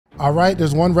All right,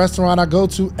 there's one restaurant I go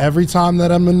to every time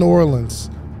that I'm in New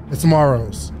Orleans. It's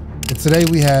Morrow's. And today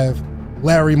we have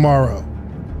Larry Morrow.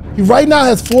 He right now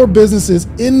has 4 businesses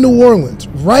in New Orleans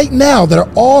right now that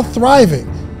are all thriving.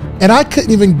 And I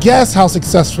couldn't even guess how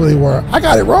successful they were. I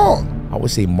got it wrong. I would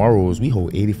say Morrow's, we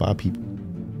hold 85 people.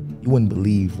 You wouldn't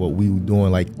believe what we were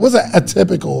doing. Like, what's a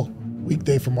typical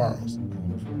weekday for Morrow's?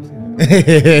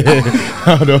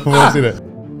 I don't know if I see that.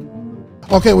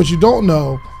 Okay, what you don't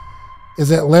know is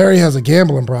that Larry has a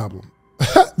gambling problem.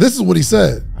 This is what he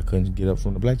said. I couldn't get up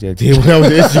from the blackjack table. That was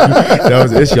the issue. That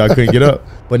was the issue. I couldn't get up.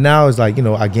 But now it's like, you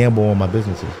know, I gamble on my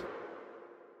businesses.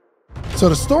 So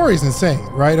the story's insane,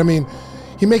 right? I mean,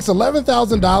 he makes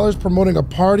 $11,000 promoting a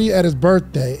party at his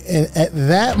birthday, and at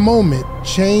that moment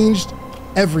changed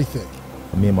everything.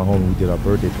 Me and my homie, we did our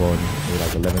birthday party.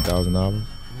 It made like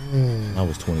 $11,000. I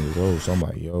was 20 years old, so I'm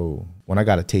like, yo. When I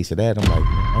got a taste of that, I'm like, man,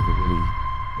 I could really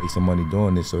make some money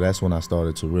doing this. So that's when I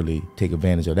started to really take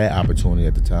advantage of that opportunity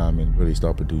at the time and really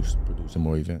start producing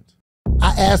more events. I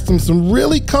asked him some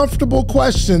really comfortable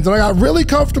questions, and I got really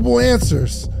comfortable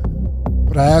answers.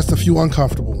 But I asked a few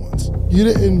uncomfortable ones. You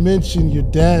didn't mention your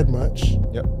dad much.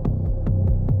 Yep.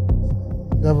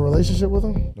 You have a relationship with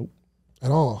him? Nope. At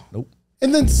all? Nope.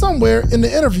 And then somewhere in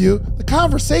the interview, the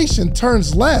conversation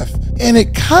turns left, and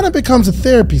it kind of becomes a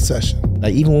therapy session.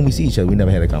 Like, even when we see each other, we never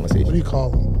had a conversation. What do you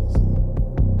call him?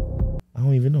 I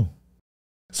don't even know.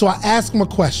 So I ask him a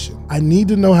question. I need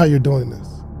to know how you're doing this.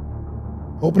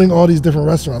 Opening all these different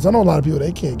restaurants. I know a lot of people,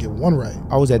 they can't get one right.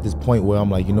 I was at this point where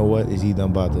I'm like, you know what? Is either I'm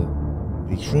about to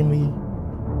be extremely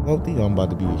wealthy or I'm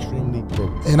about to be extremely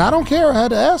broke. And I don't care. I had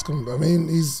to ask him. I mean,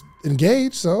 he's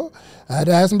engaged, so I had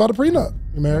to ask him about a prenup.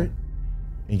 You married?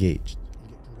 Engaged.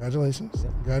 Congratulations.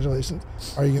 Congratulations.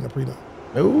 Are you getting a prenup?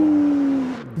 No.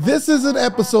 This is an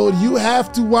episode you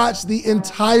have to watch the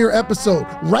entire episode.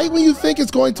 Right when you think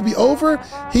it's going to be over,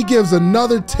 he gives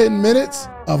another 10 minutes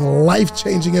of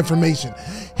life-changing information.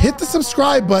 Hit the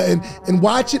subscribe button and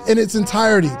watch it in its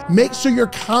entirety. Make sure you're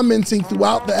commenting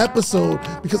throughout the episode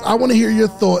because I want to hear your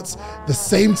thoughts the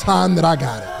same time that I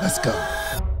got it. Let's go.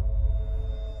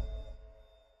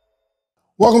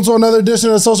 Welcome to another edition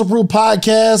of the Social Proof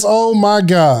Podcast. Oh my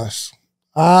gosh.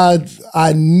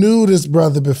 I knew this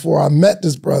brother before I met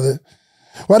this brother.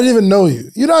 Well, I didn't even know you.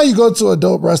 You know how you go to a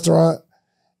dope restaurant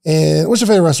and what's your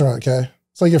favorite restaurant, Kay?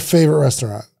 It's like your favorite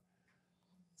restaurant.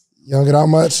 You don't get out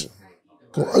much?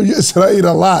 Yes, I eat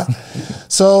a lot.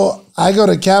 So I go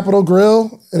to Capitol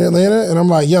Grill in Atlanta and I'm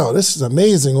like, yo, this is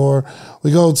amazing. Or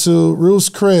we go to Ruth's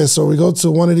Chris, or we go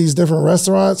to one of these different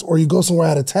restaurants, or you go somewhere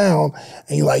out of town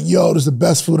and you're like, yo, this is the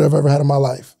best food I've ever had in my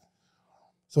life.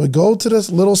 So we go to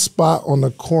this little spot on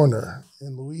the corner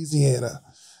in Louisiana.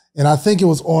 And I think it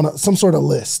was on some sort of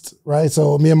list, right?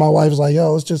 So me and my wife was like,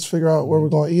 yo, let's just figure out where we're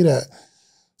going to eat at.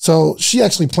 So she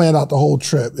actually planned out the whole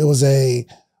trip. It was a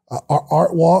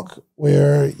art walk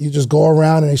where you just go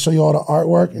around and they show you all the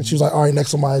artwork. And she was like, all right,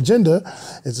 next on my agenda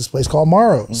is this place called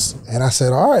Morrow's. And I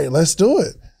said, all right, let's do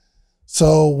it.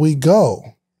 So we go.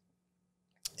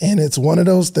 And it's one of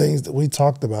those things that we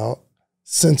talked about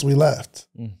since we left.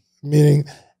 Meaning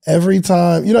every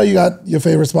time, you know, you got your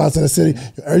favorite spots in the city.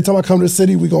 Every time I come to the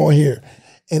city, we go on here.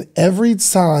 And every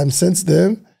time since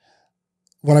then,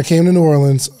 when I came to New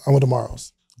Orleans, I went to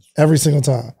Morrow's. Every single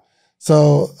time.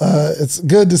 So it's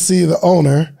good to see the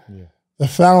owner, the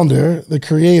founder, the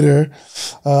creator,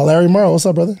 Larry Morrow. What's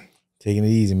up, brother? Taking it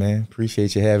easy, man.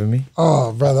 Appreciate you having me.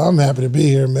 Oh, brother, I'm happy to be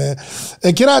here, man.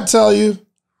 And can I tell you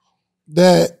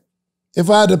that if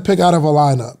I had to pick out of a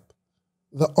lineup,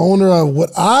 the owner of what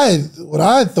I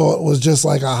thought was just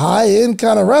like a high-end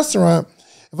kind of restaurant,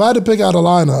 if I had to pick out a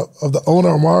lineup of the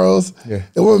owner of Morrow's, it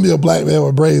wouldn't be a black man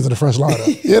with braids in a fresh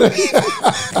lineup. You know?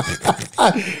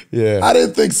 I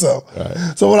didn't think so.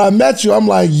 Right. So when I met you, I'm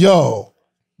like, yo,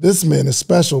 this man is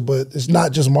special, but it's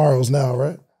not just Morrow's now,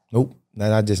 right? Nope,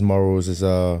 not just Morrow's. It's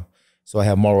so I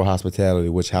have Morrow Hospitality,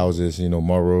 which houses, you know,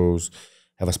 Morrow's.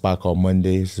 Have a spot called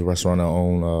Mondays. It's a restaurant I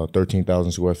own,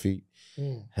 13,000 square feet.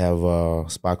 Have a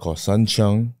spot called Sun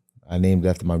Chung. I named it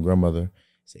after my grandmother.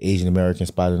 It's an Asian American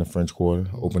spot in the French Quarter.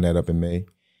 Opened that up in May.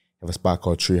 Have a spot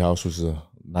called Treehouse, which is a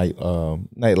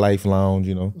nightlife lounge,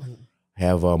 you know.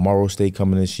 Have Morrow Steak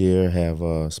coming this year.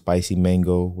 Have Spicy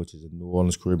Mango, which is a New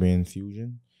Orleans Caribbean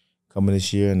fusion, coming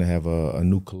this year. And I have a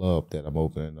new club that I'm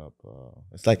opening up.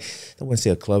 It's like, I wouldn't say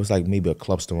a club. It's like maybe a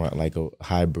club restaurant, like a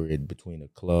hybrid between a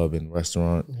club and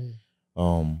restaurant.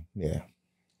 Yeah.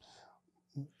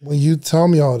 When you tell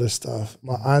me all this stuff,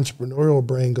 my entrepreneurial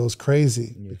brain goes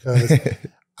crazy because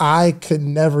I could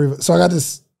never even, so I got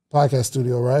this podcast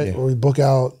studio, right? Where we book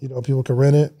out, you know, people can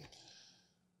rent it.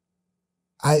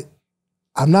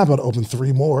 I'm not about to open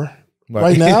 3 more.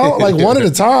 right now, like one at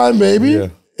a time, baby. Yeah.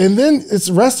 And then it's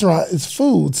restaurant, it's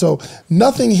food. So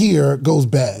nothing here goes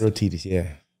bad. Real tedious, yeah.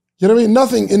 You know what I mean?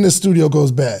 Nothing in the studio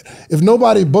goes bad. If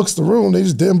nobody books the room, they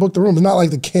just didn't book the room. It's not like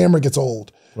the camera gets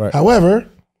old. Right. However,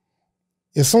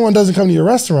 if someone doesn't come to your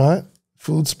restaurant,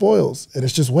 food spoils and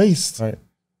it's just waste. Right.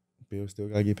 Bills still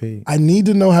gotta get paid. I need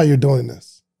to know how you're doing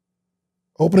this.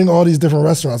 Opening all these different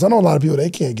restaurants. I know a lot of people,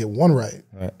 they can't get one right.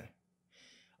 Right.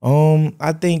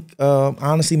 I think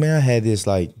honestly, man, I had this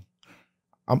like,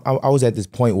 I was at this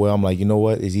point where I'm like, you know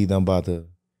what? It's either I'm about to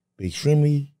be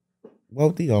extremely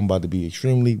wealthy or I'm about to be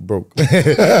extremely broke.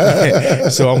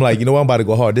 So I'm like, you know what? I'm about to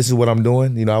go hard. This is what I'm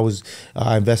doing. You know,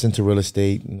 I invest into real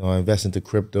estate. You know, I invest into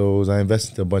cryptos. I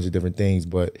invest into a bunch of different things.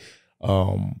 But,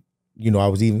 you know, I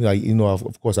was even like, you know,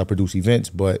 of course I produce events,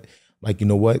 but like, you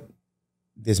know what?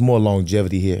 There's more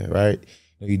longevity here, right?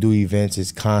 You do events,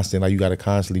 it's constant. Like you got to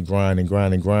constantly grind and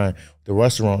grind and grind. The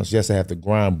restaurants, yes, I have to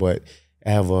grind, but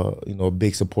I have a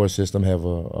big support system. Have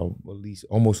at least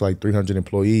almost like 300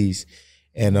 employees,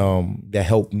 and that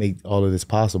help make all of this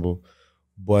possible.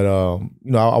 But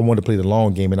you know, I want to play the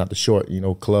long game and not the short. You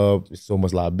know, club, it's so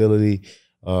much liability.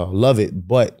 Love it,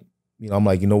 but you know, I'm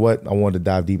like, you know what? I wanted to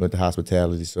dive deep into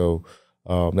hospitality, so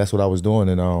that's what I was doing.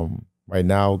 And right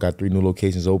now, got 3 new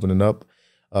locations opening up.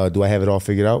 Do I have it all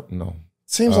figured out? No.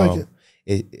 Seems like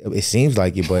it. It seems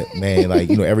like it, but man, like,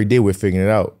 you know, every day we're figuring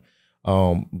it out.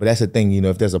 But that's the thing, you know,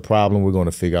 if there's a problem, we're going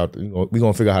to figure out, you know, we're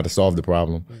going to figure out how to solve the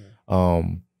problem.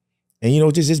 And, you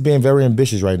know, just being very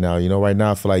ambitious right now. You know, right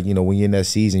now I feel like, you know, when you're in that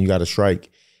season, you got to strike.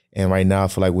 And right now I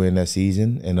feel like we're in that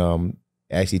season and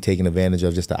actually taking advantage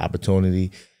of just the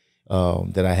opportunity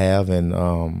that I have.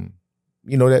 And,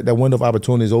 you know, that window of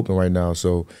opportunity is open right now.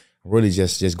 So really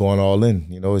just going all in.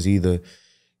 You know, it's either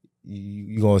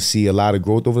you're going to see a lot of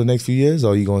growth over the next few years,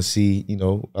 or you're going to see, you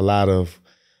know, a lot of,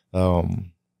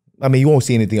 I mean, you won't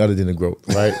see anything other than the growth,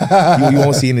 right? you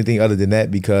won't see anything other than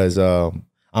that because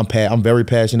I'm very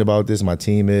passionate about this. My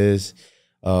team is,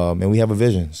 and we have a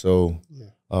vision. So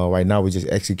right now we're just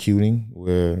executing.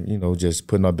 We're, you know, just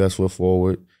putting our best foot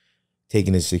forward,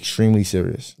 taking this extremely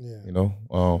serious, you know.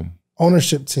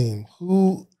 Ownership team,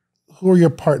 who are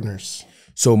your partners?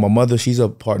 So my mother, she's a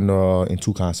partner in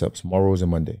 2 concepts, Morrows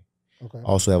and Monday. Okay. I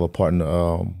also have a partner,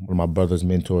 one of my brother's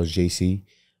mentors, JC,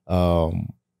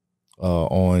 on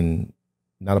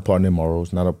not a partner in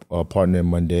Morrows, not a partner in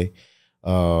Monday,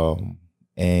 and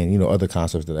you know, other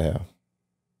concepts that I have.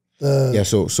 Yeah,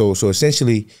 so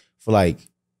essentially for like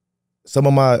some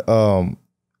of my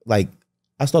like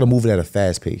I started moving at a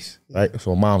fast pace, right?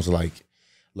 So my mom's like,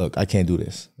 look, I can't do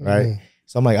this, right?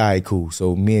 So I'm like, all right, cool.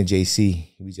 So me and JC,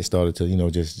 we just started to, you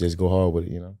know, just go hard with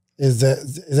it, you know. Is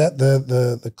that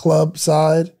the club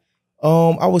side?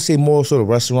 I would say more sort of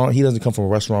restaurant. He doesn't come from a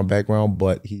restaurant background,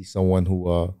 but he's someone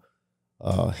who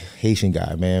Haitian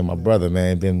guy, man. My brother,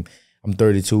 man. I'm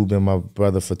 32, been my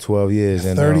brother for 12 years.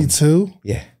 And 32?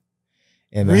 Yeah.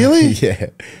 And really? Yeah.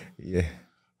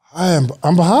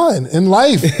 I'm behind in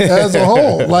life as a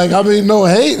whole. Like, I mean, no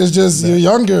hate. It's just you're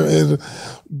younger and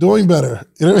doing better.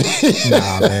 You know what I mean?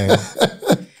 Nah, man.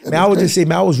 Man, I would just say,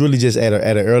 man, I was really just at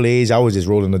an early age, I was just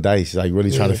rolling the dice, like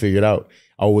really trying to figure it out.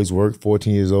 I always worked,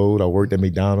 14 years old. I worked at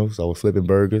McDonald's. I was flipping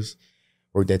burgers.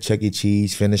 Worked at Chuck E.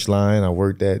 Cheese, Finish Line. I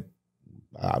worked at,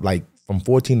 like, from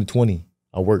 14 to 20,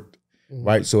 I worked,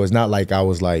 right? So it's not like I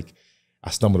was like,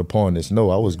 I stumbled upon this. No,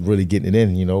 I was really getting it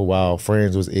in, you know, while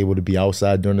friends was able to be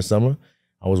outside during the summer.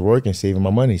 I was working, saving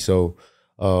my money. So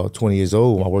 20 years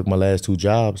old, I worked my last 2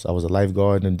 jobs. I was a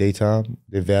lifeguard in the daytime,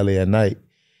 did valet at night.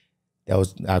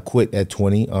 I quit at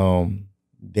 20,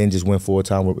 then just went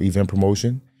full-time with event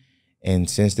promotion. And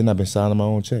since then, I've been signing my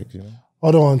own checks, you know.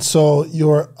 Hold on. So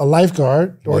you're a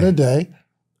lifeguard during the day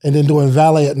and then doing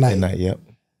valet at night? At night, yep.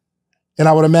 And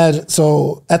I would imagine,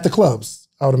 so at the clubs,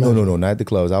 I would imagine. No, not at the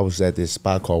clubs. I was at this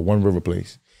spot called One River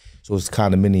Place. So it's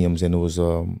condominiums and it was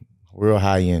real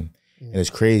high-end. And it's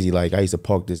crazy. Like, I used to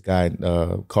park this guy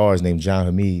cars named John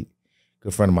Hamid,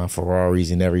 good friend of mine,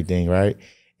 Ferraris and everything, right?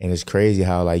 And it's crazy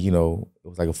how, like, you know, it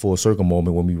was like a full circle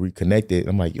moment when we reconnected.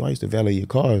 I'm like, yo, I used to valet your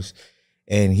cars.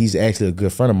 And he's actually a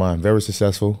good friend of mine, very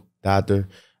successful doctor,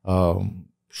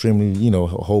 extremely, you know, a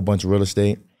whole bunch of real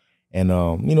estate. And,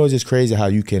 you know, it's just crazy how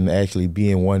you can actually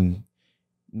be in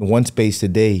one space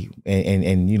today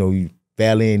and you know, you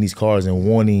valeting these cars and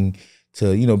wanting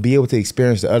to, you know, be able to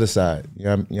experience the other side. You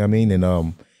know what I mean?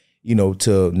 And, you know,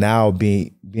 to now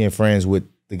being friends with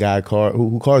the guy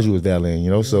who cars you was valeting,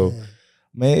 you know? So,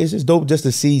 man, it's just dope just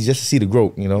to see the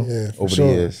growth, you know, over the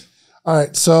years. All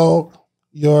right, so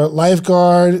you're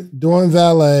lifeguard, doing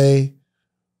valet.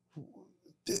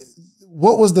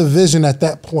 What was the vision at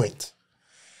that point?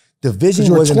 The vision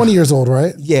you were wasn't 20 years old,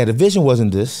 right? Yeah, the vision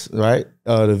wasn't this, right?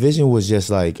 The vision was just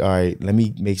like, all right, let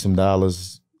me make some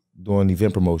dollars doing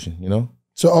event promotion, you know?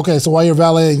 So okay, so while you're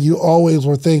valeting, you always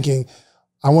were thinking,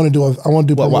 I want to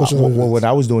do promotion. When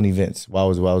I was doing events, while I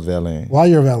was valeting. While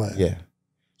you're valeting? Yeah.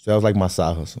 So that was like my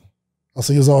side hustle. Oh,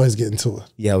 so you was always getting to it.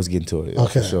 Yeah, I was getting to it.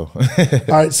 Okay. For sure.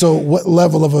 All right, so what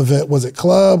level of event? Was it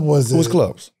club? It was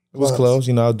clubs. It was clubs.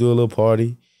 You know, I'll do a little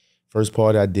party. First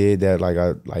party I did that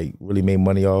I really made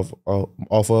money off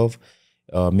of.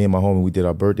 Me and my homie, we did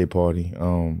our birthday party.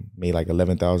 Made like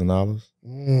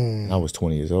 $11,000. I was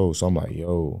 20 years old, so I'm like,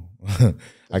 yo,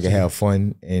 I can have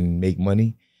fun and make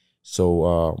money.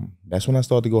 So that's when I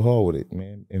started to go hard with it,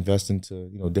 man. Invest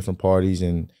into different parties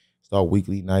and start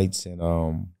weekly nights and.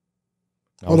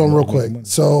 Hold on, real quick.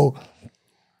 So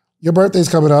your birthday's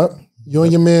coming up. You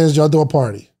and your mans, y'all do a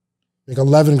party. Make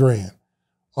 11 grand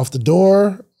off the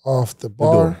door. Off the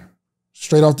bar,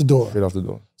 straight off the door. Straight off the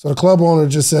door. So the club owner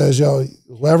just says, yo,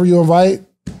 whoever you invite.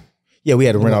 Yeah, we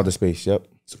had to rent out the space, yep.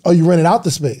 Oh, you rented out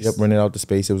the space? Yep, rented out the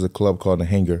space. It was a club called The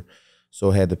Hangar. So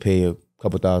I had to pay a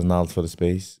couple $1,000s for the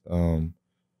space. And,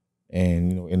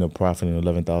 ended up profiting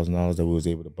 $11,000 that we was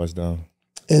able to bust down.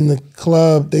 In the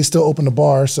club, they still open the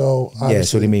bar, so obviously. Yeah,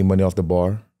 so they made money off the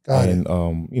bar. Got it.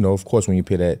 Of course, when you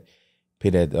pay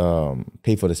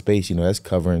for the space, that's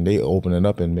covering, they opening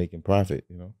up and making profit,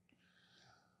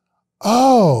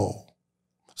 Oh.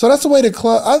 So that's the way the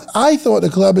club, I thought the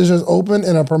club is just open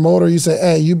and a promoter, you say,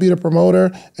 hey, you be the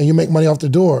promoter and you make money off the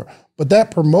door. But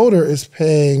that promoter is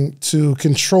paying to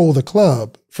control the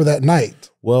club for that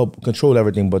night. Well, control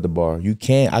everything but the bar. You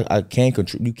can't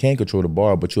control the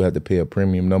bar, but you have to pay a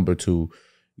premium number to,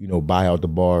 buy out the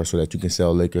bar so that you can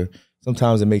sell liquor.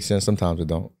 Sometimes it makes sense, sometimes it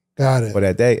don't. Got it. But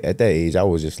at that age, I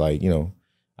was just like,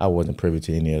 I wasn't privy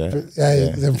to any of that.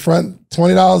 Yeah. In front,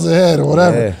 $20 a head or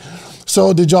whatever. Yeah.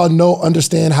 So did y'all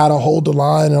understand how to hold the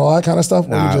line and all that kind of stuff?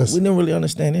 Nah, we didn't really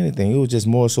understand anything. It was just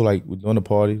more so like we're doing a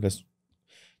party. That's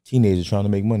teenagers trying to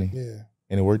make money. Yeah.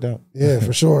 And it worked out. Yeah,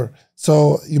 for sure.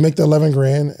 So you make the 11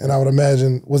 grand, and I would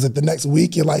imagine, was it the next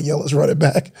week you're like, yo, let's run it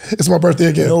back? It's my birthday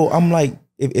again. No, I'm like,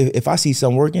 if I see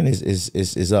something working,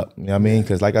 it's up. You know what I mean?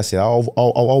 Because like I said, I'll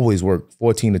always work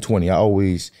 14 to 20. I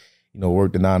always,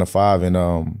 work the 9 to 5. And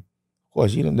of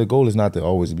course, the goal is not to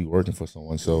always be working for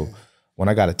someone. So when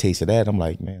I got a taste of that, I'm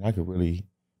like, man, I could really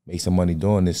make some money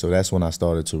doing this. So that's when I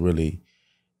started to really,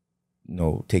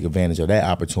 take advantage of that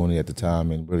opportunity at the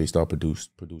time and really start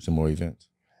producing more events.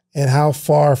 And how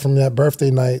far from that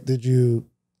birthday night did you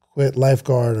quit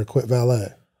lifeguard or quit valet?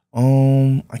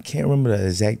 I can't remember the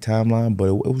exact timeline, but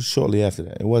it was shortly after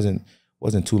that. It wasn't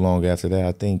too long after that.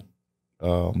 I think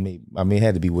it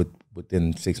had to be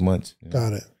within 6 months.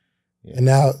 Got it. Yeah. And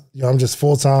now I'm just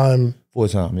full-time?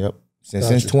 Full-time, yep.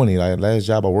 Since 20. Like last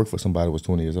job I worked for somebody was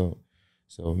 20 years old.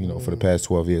 So, for the past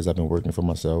 12 years I've been working for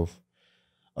myself.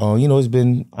 It's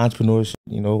been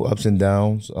entrepreneurship, ups and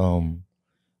downs.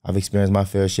 I've experienced my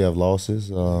fair share of losses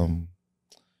and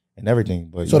everything.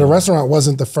 But so the restaurant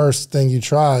wasn't the first thing you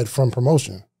tried from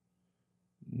promotion?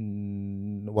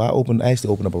 Well, I actually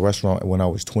opened up a restaurant when I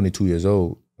was 22 years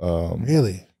old.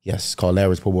 Really? Yes, it's called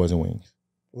Larry's Po' Boys and Wings.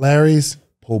 Larry's?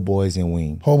 Po' Boys and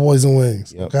Wings. Po' Boys and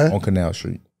Wings, yep, okay. On Canal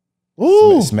Street.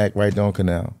 Ooh. Smack right there on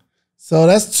Canal. So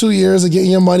that's 2 years of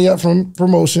getting your money up from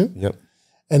promotion. Yep.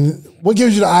 And what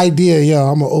gives you the idea,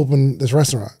 I'm going to open this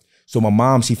restaurant? So my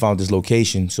mom, she found this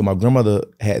location. So my grandmother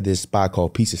had this spot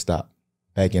called Pizza Stop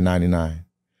back in '99.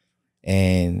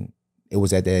 And it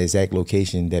was at that exact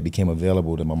location that became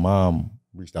available that my mom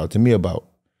reached out to me about.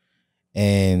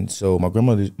 And so my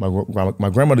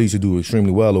grandmother used to do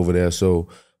extremely well over there. So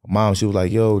my mom, she was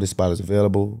like, yo, this spot is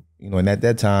available. And at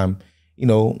that time,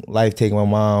 life taking my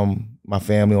mom, my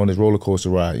family on this roller coaster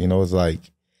ride, it's like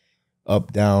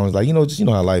up, down, it's like, just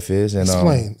how life is. And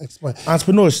Explain.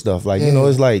 Entrepreneur stuff. Like,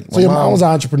 it's like so your mom was an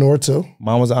entrepreneur too?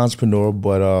 Mom was an entrepreneur,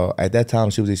 but at that time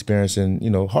she was experiencing,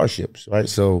 hardships, right?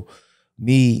 So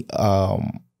me,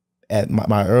 at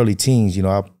my early teens,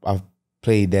 I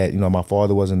played that, my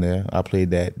father wasn't there. I played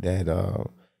that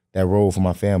role for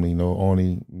my family,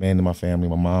 only man in my family,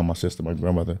 my mom, my sister, my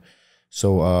grandmother.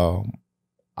 So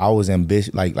I was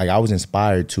ambitious, like I was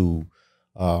inspired to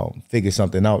figure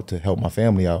something out to help my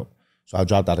family out. So I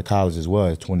dropped out of college as well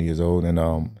at 20 years old. And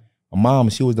my mom,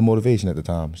 she was the motivation at the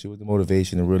time. She was the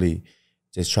motivation to really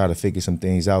just try to figure some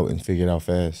things out and figure it out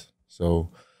fast. So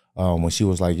when she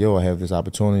was like, yo, I have this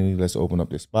opportunity, let's open up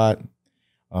this spot.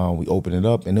 We opened it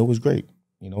up and it was great.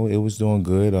 It was doing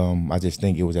good. I just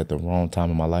think it was at the wrong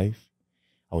time in my life.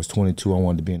 I was 22, I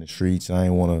wanted to be in the streets. I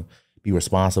didn't want to be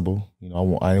responsible.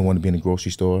 I didn't want to be in the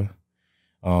grocery store.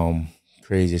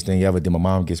 Craziest thing ever, then my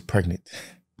mom gets pregnant.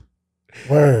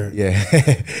 Word. Yeah.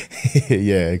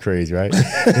 Yeah, crazy, right?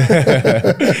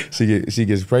 She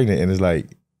gets pregnant and it's like,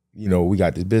 you know, we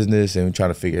got this business and we're trying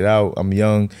to figure it out. I'm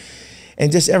young.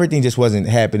 And just everything just wasn't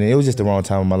happening. It was just the wrong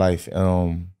time in my life.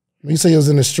 When you say it was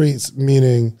in the streets,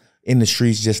 meaning in the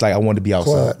streets, just like I wanted to be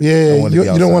outside. Yeah, you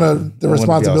don't want the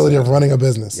responsibility of running a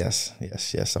business. Yes.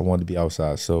 I wanted to be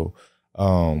outside. So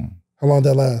how long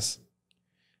did that last?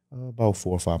 About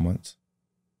 4 or 5 months.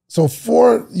 So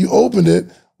you opened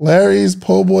it, Larry's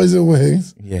Po' Boys and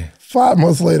Wings. Yeah. 5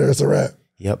 months later, it's a wrap.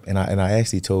 Yep. And I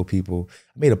actually told people,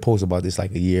 I made a post about this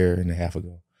like a year and a half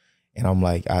ago. And I'm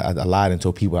like, I lied and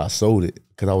told people I sold it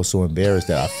because I was so embarrassed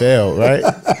that I failed, right?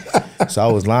 So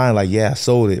I was lying like, yeah, I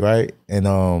sold it, right? And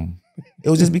it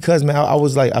was just because, man, I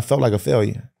was like, I felt like a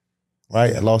failure,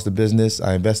 right? I lost the business.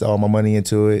 I invested all my money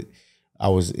into it. I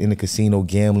was in the casino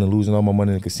gambling, losing all my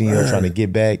money in the casino, trying to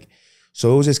get back.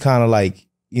 So it was just kind of like,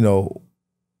 you know,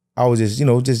 I was just, you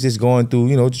know, just going through,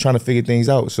 you know, just trying to figure things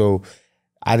out. So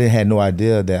I had no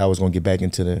idea that I was going to get back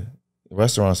into the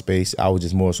restaurant space. I was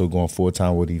just more so going full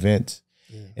time with events.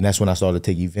 Yeah. And that's when I started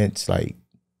to take events like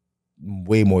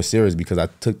way more serious because I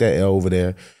took that L over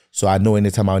there. So I know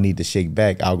anytime I need to shake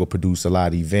back, I'll go produce a lot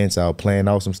of events. I'll plan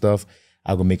out some stuff.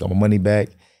 I'll go make all my money back.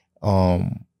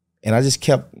 And I just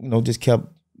kept,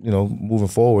 moving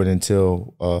forward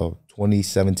until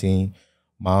 2017.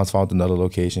 Mom's found another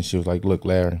location. She was like, look,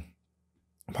 Larry,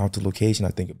 I found the location. I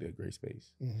think it'd be a great space.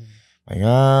 Mm-hmm. Like,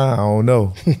 I don't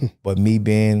know. But me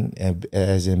being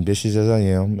as ambitious as I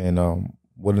am and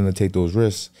willing to take those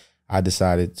risks, I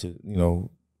decided to, you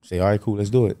know, say, all right, cool, let's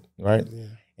do it, right? Yeah.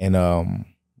 And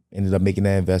ended up making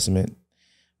that investment.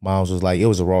 Mom's was like, it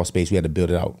was a raw space. We had to build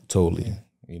it out totally. Yeah.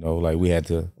 You know, like we had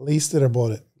to. Leased it or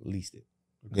bought it? Leased it.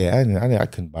 Yeah, I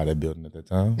couldn't buy that building at that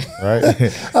time,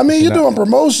 right? I mean, you're doing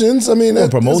promotions. I mean,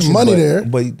 there's money there.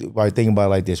 But thinking about it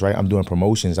like this, right? I'm doing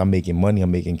promotions. I'm making money.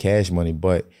 I'm making cash money.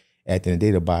 But at the end of the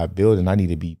day, to buy a building, I need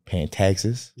to be paying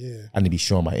taxes. Yeah. I need to be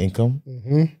showing my income.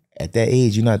 Mm-hmm. At that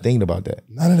age, you're not thinking about that.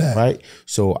 None of that. Right?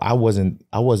 So I wasn't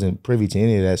privy to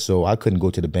any of that. So I couldn't go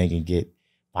to the bank and get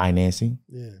financing.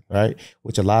 Yeah. Right?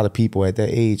 Which a lot of people at that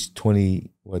age,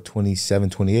 27,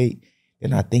 28, they're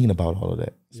not thinking about all of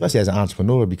that. Especially as an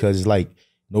entrepreneur, because it's like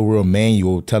no real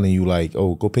manual telling you like,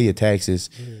 oh, go pay your taxes,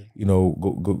 you know,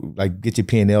 go like get your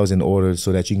P&Ls in order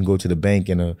so that you can go to the bank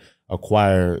and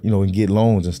acquire, you know, and get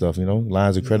loans and stuff, you know,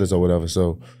 lines of credits or whatever.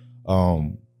 So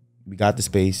we got the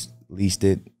space, leased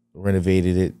it,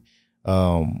 renovated it.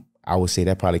 I would say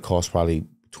that probably cost between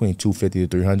 $250 to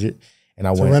 $300. And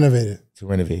I went to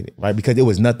renovate it, right? Because it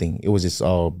was nothing. It was just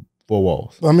 4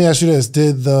 walls. Let me ask you this.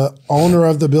 Did the owner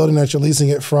of the building that you're leasing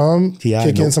it from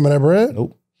kick in some of that bread?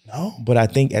 Nope. No? But I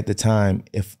think at the time,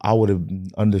 if I would have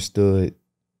understood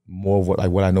more of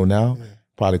what I know now,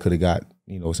 probably could have got,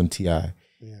 you know, some TI. Yeah.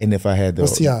 And if I had the...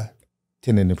 What's TI?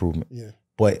 Tenant improvement. Yeah.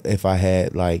 But if I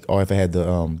had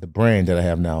the brand that I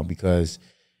have now, because,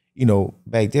 you know,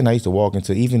 back then I used to walk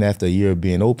into, even after a year of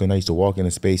being open, I used to walk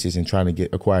into spaces and trying to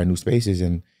acquire new spaces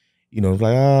and, you know, it's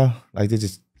like they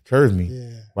just curved me.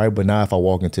 Yeah. Right. But now if I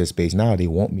walk into a space now, they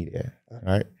want me there.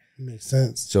 Right. Makes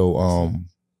sense. So,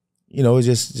 you know, it's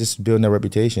just building that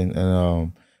reputation.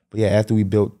 And, but yeah, after we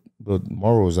built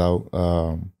Morrow's out,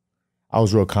 I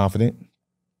was real confident.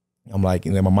 I'm like,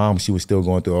 and then my mom, she was still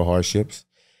going through her hardships.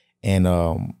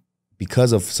 And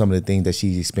because of some of the things that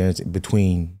she's experienced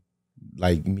between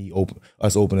like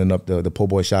us opening up the po'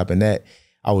 boy shop and that,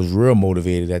 I was real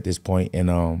motivated at this point. And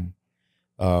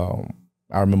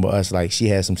I remember us, like, she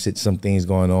had some things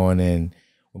going on, and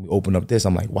when we opened up this,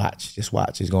 I'm like, just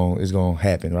watch, it's gonna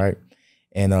happen, right?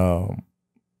 And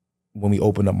when we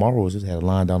opened up Morrow's, it had a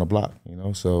line down the block, you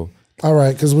know, so. All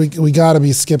right, because we got to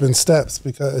be skipping steps,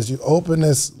 because you open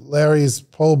this Larry's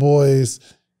Po' Boys,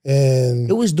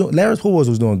 and Larry's Po' Boys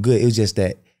was doing good. It was just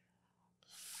that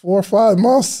 4 or 5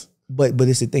 months. But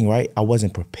it's the thing, right? I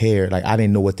wasn't prepared. Like, I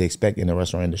didn't know what to expect in the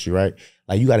restaurant industry, right?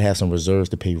 Like, you got to have some reserves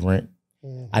to pay rent.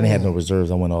 Mm-hmm. I didn't have no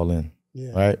reserves. I went all in,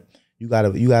 right? You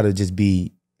gotta just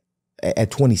be,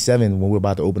 at 27, when we were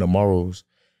about to open up Morrow's,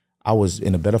 I was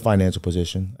in a better financial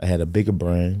position. I had a bigger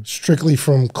brand. Strictly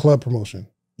from club promotion.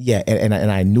 Yeah,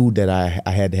 and I knew that I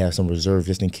had to have some reserve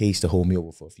just in case to hold me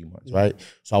over for a few months, right?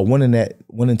 So I went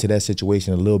into that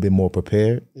situation a little bit more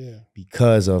prepared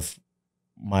because of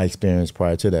my experience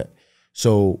prior to that.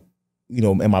 So, you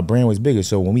know, and my brand was bigger.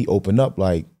 So when we opened up,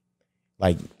 like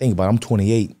think about it, I'm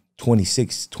 28,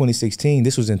 26, 2016.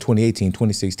 This was in 2018,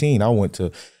 2016.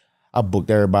 I booked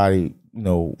everybody, you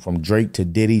know, from Drake to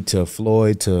Diddy to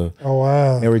Floyd to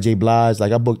Mary J. Blige.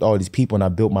 Like, I booked all these people, and I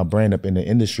built my brand up in the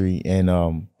industry, and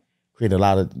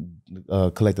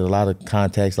collected a lot of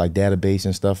contacts, like database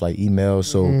and stuff, like emails.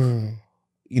 So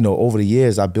you know, over the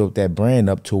years, I built that brand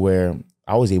up to where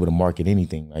I was able to market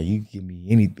anything. Like you give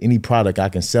me any product, I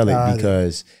can sell it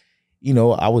because, you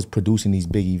know, I was producing these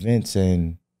big events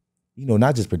and, you know,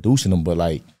 not just producing them, but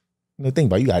like, you know, think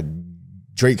about it, you got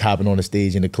Drake hopping on the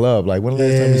stage in the club. Like when the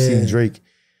last time you seen Drake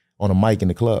on a mic in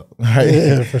the club? Right?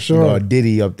 Yeah, for sure. You know,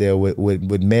 Diddy up there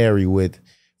with Mary, with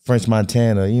French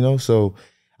Montana, you know? So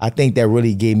I think that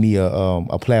really gave me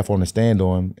a platform to stand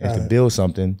on and to build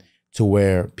something to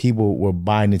where people were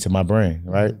buying into my brand,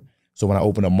 right? So when I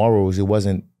opened up Morrow's, it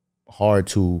wasn't hard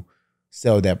to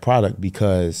sell that product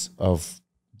because of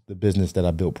the business that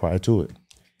I built prior to it.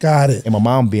 Got it. And my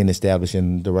mom being established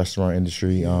in the restaurant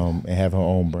industry and have her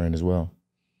own brand as well.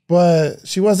 But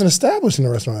she wasn't established in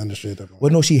the restaurant industry at that point.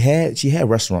 Well, no, she had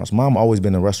restaurants. Mom always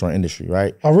been in the restaurant industry,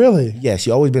 right? Oh, really? Yeah,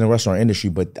 she always been in the restaurant industry,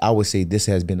 but I would say this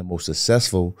has been the most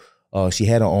successful. She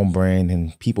had her own brand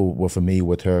and people were familiar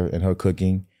with her and her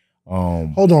cooking.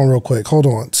 Hold on real quick. Hold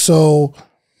on. So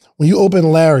when you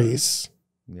opened Larry's,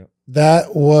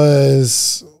 that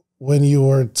was when you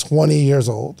were 20 years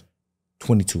old?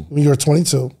 22. When you were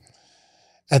 22.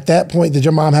 At that point, did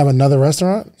your mom have another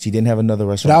restaurant? She didn't have another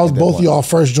restaurant. That was both of y'all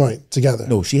first joint together?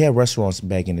 No, she had restaurants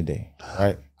back in the day,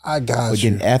 right? I got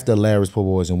you. But then after Larry's Po'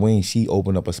 Boys and Wings, she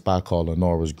opened up a spot called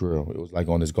Lenora's Grill. It was like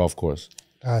on this golf course.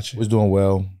 Got you. It was doing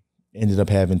well. Ended up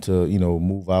having to, you know,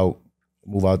 move out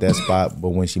that spot. But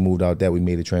when she moved out that, we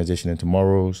made a transition into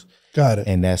Morrow's. Got it.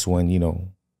 And that's when, you know,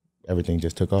 everything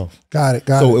just took off. Got it.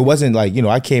 So it wasn't like, you know,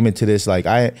 I came into this like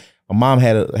my mom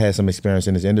had some experience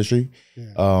in this industry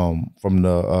from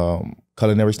the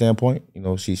culinary standpoint. You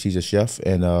know, she's a chef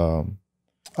and oh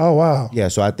wow. Yeah,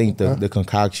 so I think the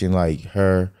concoction, like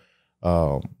her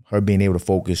being able to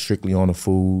focus strictly on the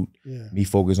food, me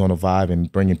focus on the vibe and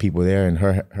bringing people there, and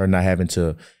her not having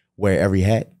to wear every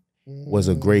hat was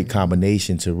a great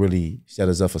combination to really set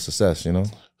us up for success, you know?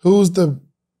 Who's the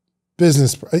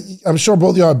business? I'm sure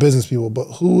both of y'all are business people, but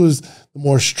who is the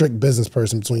more strict business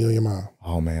person between you and your mom?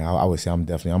 Oh man, I would say I'm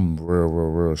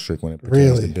real strict when it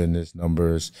pertains to business,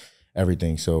 numbers,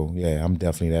 everything. So yeah, I'm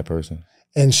definitely that person.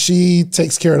 And she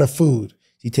takes care of the food.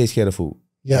 She takes care of the food.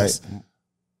 Yes. Right?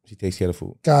 She takes care of the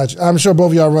food. Gotcha. I'm sure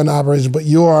both of y'all run the operation, but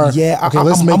you are. Yeah, okay, I'm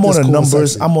on the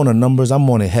numbers. Sexy. I'm on the numbers. I'm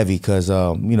on it heavy because,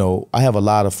 you know, I have a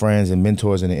lot of friends and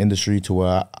mentors in the industry to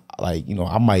where,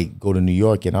 I might go to New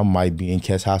York and I might be in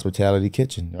Kess Hospitality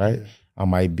Kitchen, right? Yeah. I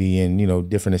might be in, you know,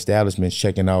 different establishments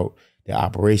checking out their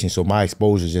operations. So my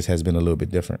exposure just has been a little bit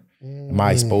different.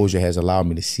 My exposure has allowed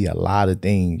me to see a lot of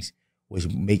things which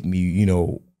make me, you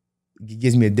know, it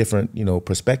gives me a different, you know,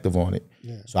 perspective on it.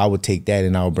 Yeah. So I would take that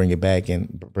and I would bring it back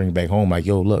home like,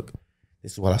 yo, look,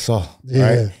 this is what I saw,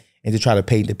 right? And to try to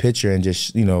paint the picture and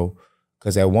just, you know,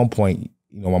 because at one point,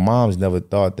 you know, my mom's never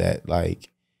thought that like,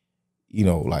 you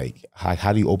know, like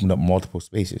how do you open up multiple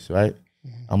spaces, right?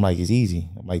 I'm like, it's easy.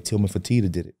 I'm like, Tillman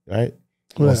Fertitta did it, right?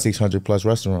 He owns 600 plus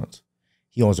restaurants.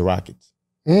 He owns the Rockets.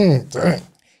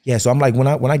 Yeah, so I'm like, when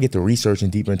I get to researching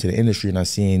deeper into the industry and I'm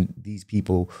seeing these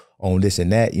people own this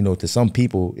and that, you know, to some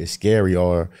people it's scary,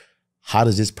 or how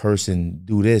does this person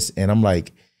do this? And I'm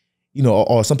like, you know,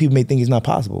 or some people may think it's not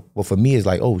possible. But for me, it's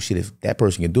like, oh shit, if that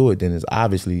person can do it, then it's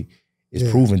obviously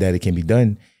proven that it can be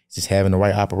done. It's just having the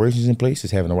right operations in place,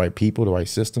 just having the right people, the right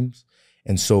systems.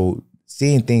 And so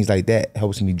seeing things like that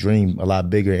helps me dream a lot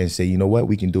bigger and say, you know what,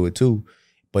 we can do it too.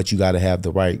 But you got to have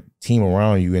the right team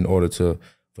around you in order to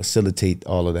facilitate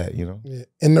all of that, you know? Yeah.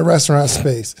 In the restaurant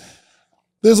space.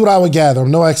 This is what I would gather.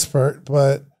 I'm no expert,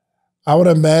 but I would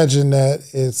imagine that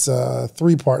it's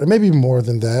three-part, and maybe more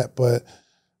than that, but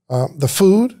the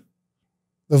food,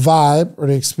 the vibe or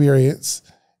the experience,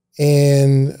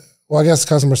 and, well, I guess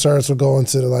customer service would go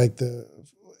into like the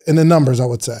numbers, I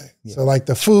would say. Yeah. So like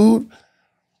the food,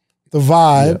 the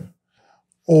vibe,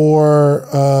 or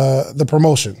the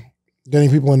promotion, getting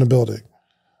people in the building.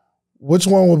 Which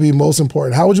one would be most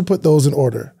important? How would you put those in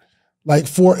order? Like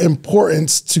for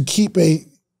importance to keep a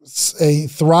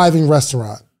thriving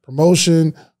restaurant,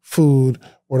 promotion, food,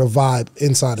 or the vibe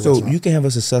inside the restaurant. So you can have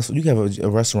a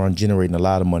restaurant generating a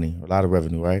lot of money, a lot of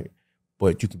revenue, right?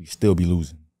 But you could still be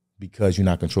losing because you're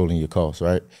not controlling your costs,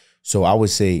 right? So I would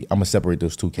say, I'm gonna separate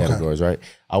those two categories, right?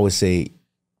 I would say,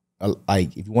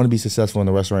 like, if you want to be successful in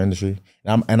the restaurant industry,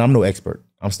 and I'm no expert,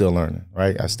 I'm still learning,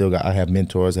 right? I have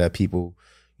mentors, I have people,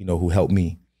 you know, who help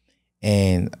me.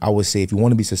 And I would say if you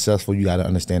want to be successful, you got to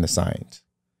understand the science,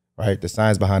 right? The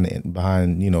science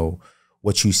behind, you know,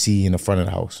 what you see in the front of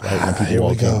the house, right? When people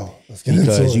walk in. Let's get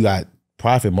into it. Because you got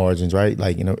profit margins, right?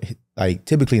 Like, you know, like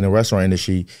typically in the restaurant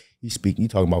industry, you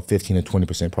talking about 15 to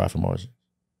 20% profit margin,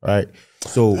 right?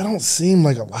 So that don't seem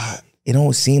like a lot. It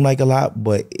don't seem like a lot,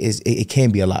 but it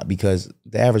can be a lot because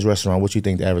the average restaurant, what you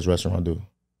think the average restaurant do?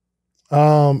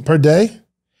 Per day?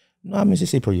 No, I mean,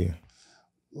 just say per year.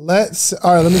 All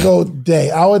right, let me go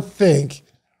day. I would think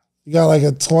you got like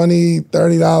a $20,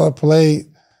 $30 plate.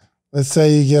 Let's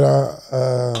say you get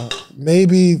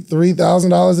maybe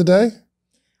 $3,000 a day.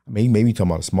 I mean, maybe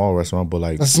talking about a small restaurant, but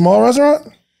like a small restaurant.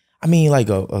 I mean, like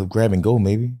a grab and go,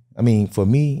 maybe. I mean, for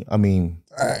me, I mean,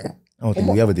 I don't think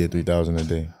we ever did 3,000 a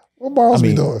day. What Morrow's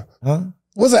be doing? Huh?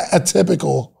 What's a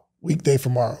typical weekday for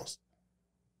Morrow's?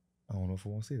 I don't know if I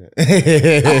want to say that.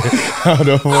 I don't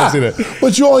know if I want to say that.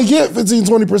 But you only get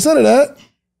 15-20% of that.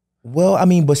 Well, I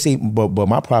mean, but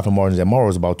my profit margins at Morrow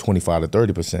is about 25 to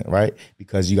 30%, right?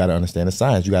 Because you got to understand the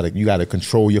science. You got to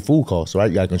control your food costs, right?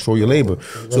 You got to control your labor.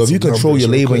 So if you control your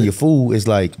labor and your food, it's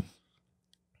like,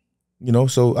 you know.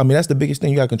 So I mean, that's the biggest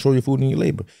thing. You got to control your food and your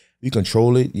labor. You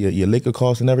control it, your liquor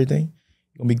costs and everything.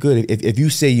 You're gonna be good. If you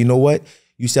say, you know what,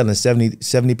 you selling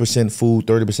 70% food,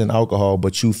 30% alcohol,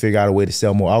 but you figure out a way to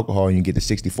sell more alcohol and you get to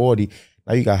 60-40,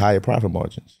 now you got higher profit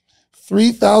margins.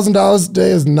 $3,000 a day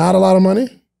is not a lot of money.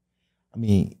 I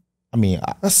mean,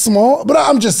 that's small, but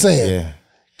I'm just saying. Yeah,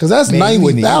 because that's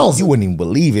 90,000. You wouldn't even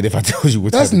believe it if I told you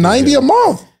what. That's 90 a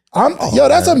month.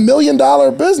 That's $1 million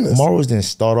business. Morrow's didn't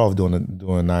start off doing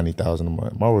 90,000 a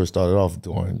month. Morrow's started off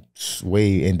doing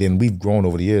way, and then we've grown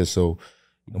over the years. So,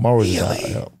 you know, Morrow's is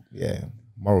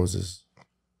Morrow's is.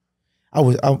 I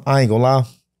ain't gonna lie.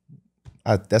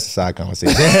 That's a side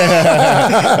conversation.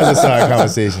 That's a side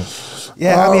conversation.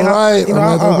 Yeah, I mean, I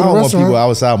don't want people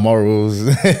outside Morrow's.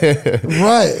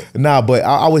 Right. Nah, but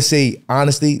I would say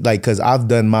honestly, like, cause I've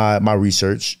done my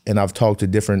research and I've talked to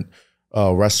different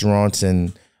restaurants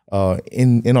and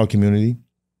in our community,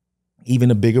 even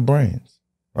the bigger brands,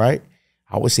 right?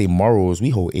 I would say Morrow's, we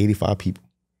hold 85 people.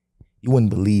 You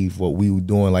wouldn't believe what we were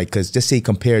doing, like, cause just say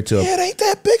compared to it ain't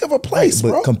that big of a place, but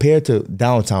bro. Compared to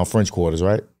downtown French Quarters,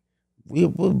 right?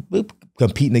 We're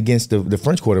competing against the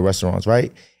French Quarter restaurants,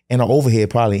 right? And our overhead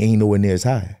probably ain't nowhere near as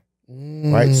high,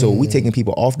 right? So we taking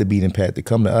people off the beaten path to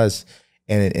come to us,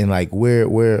 and like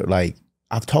we're like,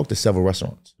 I've talked to several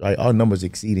restaurants, right? Our numbers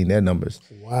exceeding their numbers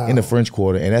in the French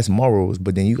Quarter, and that's Morrow's.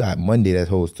 But then you got Monday that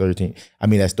holds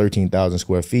 13,000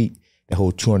 square feet that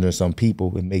holds 200 and some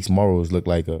people. It makes Morrow's look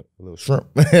like a little shrimp.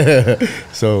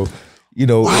 So, you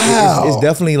know, it's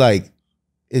definitely like,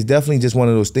 it's definitely just one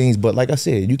of those things. But like I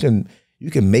said, you can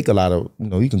make a lot of, you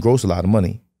know, you can gross a lot of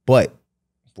money, but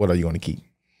what are you going to keep?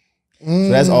 So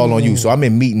that's all on you. So I'm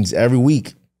in meetings every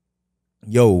week.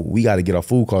 Yo, we got to get our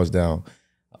food costs down.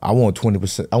 I want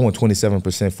 20%. I want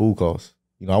 27% food costs.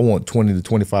 You know, I want 20 to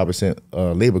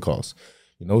 25% labor costs.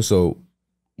 You know, so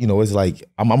you know, it's like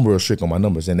I'm real strict on my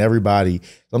numbers, and everybody.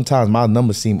 Sometimes my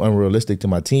numbers seem unrealistic to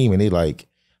my team, and they like,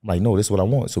 I'm like, no, this is what I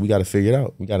want. So we got to figure it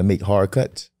out. We got to make hard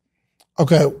cuts.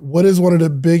 Okay, what is one of the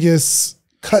biggest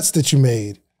cuts that you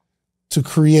made to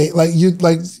create,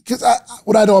 because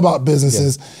what I know about business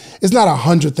is it's not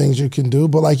 100 things you can do,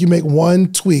 but like you make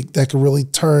one tweak that can really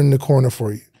turn the corner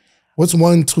for you. What's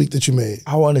one tweak that you made?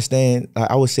 I understand.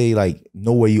 I would say like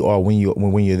know where you are when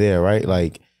you're there, right?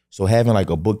 Like, so having like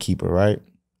a bookkeeper, right?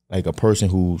 Like a person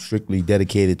who's strictly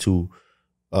dedicated to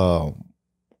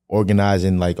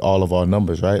organizing like all of our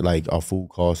numbers, right? Like our food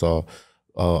costs, our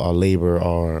labor,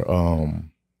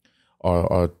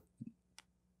 our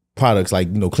products, like,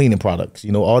 you know, cleaning products,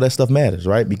 you know, all that stuff matters,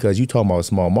 right? Because you talking about a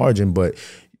small margin, but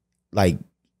like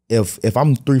if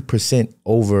I'm 3%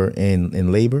 over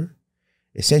in labor,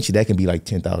 essentially that can be like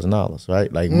 $10,000,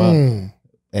 right? Like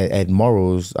at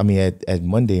Morrow's, I mean at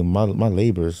Monday, my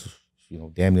labor is, you know,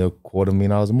 damn near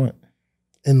 $250,000 a month.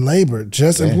 In labor,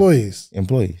 just employees.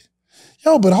 Employees.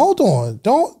 Yo, but hold on.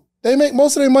 Don't they make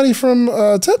most of their money from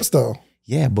tips though?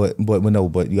 Yeah, but you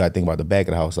gotta think about the back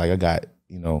of the house. Like I got,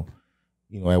 you know,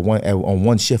 on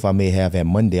one shift I may have at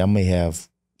Monday, I may have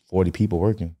 40 people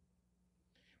working.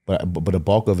 But the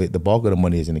bulk of the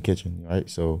money is in the kitchen, right?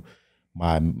 So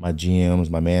my GMs,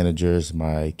 my managers,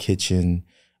 my kitchen,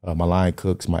 my line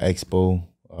cooks, my expo,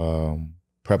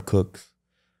 prep cooks,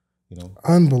 you know.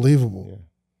 Unbelievable. Yeah.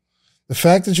 The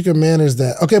fact that you can manage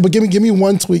that. Okay, but give me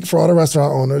one tweak for all the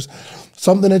restaurant owners.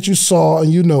 Something that you saw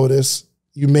and you noticed,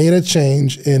 you made a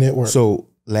change and it worked. So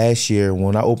last year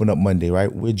when I opened up Monday,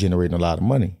 right, we're generating a lot of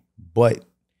money, but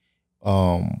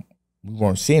we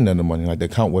weren't seeing none of the money. Like the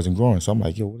account wasn't growing. So I'm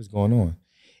like, yo, what is going on?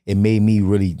 It made me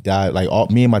really dive, like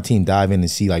me and my team dive in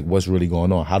and see like what's really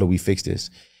going on. How do we fix this?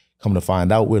 Come to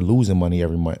find out, we're losing money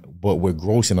every month, but we're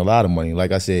grossing a lot of money.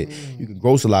 Like I said, you can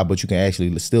gross a lot, but you can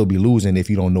actually still be losing if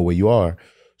you don't know where you are.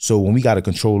 So when we got a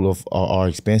control of our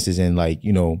expenses and like,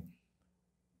 you know,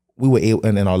 we were able,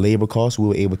 and our labor costs, we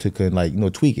were able to like, you know,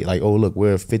 tweak it. Like, oh, look,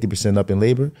 we're 50% up in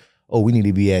labor. Oh, we need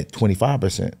to be at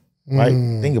 25%,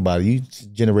 right? Think about it. You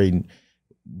generating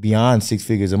beyond 6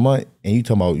 figures a month, and you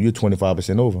talking about you're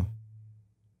 25% over,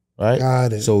 right?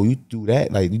 Got it. So you do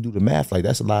that, like you do the math, like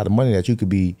that's a lot of money that you could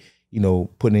be,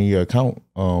 putting in your account.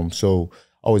 So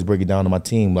I always break it down to my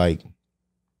team, like,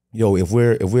 yo, if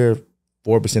we're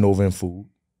 4% over in food,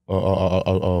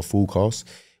 food costs,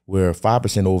 we're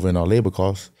 5% over in our labor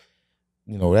costs.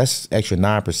 That's extra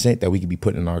 9% that we could be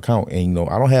putting in our account. And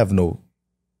I don't have no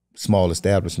small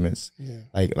establishments.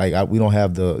 Yeah. We don't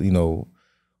have the,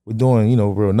 we're doing,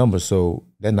 real numbers. So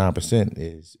that 9%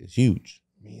 is huge.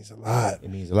 It means a lot. It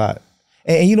means a lot.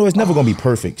 And it's never gonna be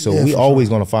perfect. So we always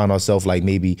gonna find ourselves like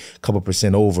maybe a couple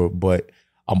percent over, but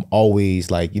I'm always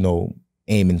like,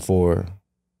 aiming for,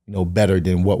 better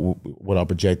than what our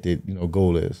projected,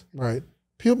 goal is. Right.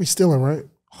 People be stealing, right?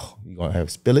 Oh, you're gonna have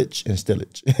spillage and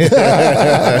stillage. You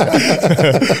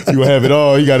gonna have it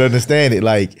all. You gotta understand it.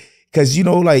 Like, cause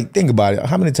think about it.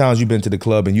 How many times you been to the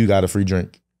club and you got a free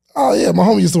drink? Oh yeah, my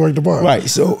homie used to work the bar. Right.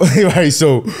 So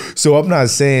so I'm not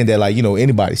saying that like,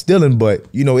 anybody's stealing, but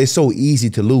it's so easy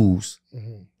to lose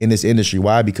in this industry.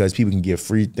 Why? Because people can give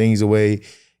free things away.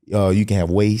 You can have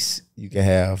waste. You can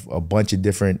have a bunch of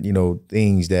different,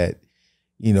 things that,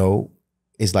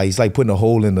 it's like putting a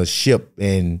hole in a ship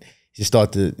and just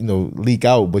start to, leak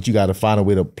out, but you got to find a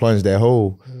way to plunge that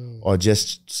hole or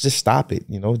just stop it,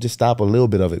 just stop a little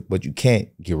bit of it, but you can't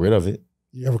get rid of it.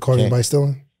 You ever caught anybody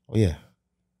stealing? Oh yeah.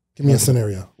 Give me a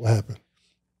scenario. What happened?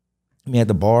 At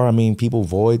the bar, people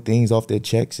void things off their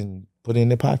checks and put it in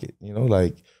their pocket,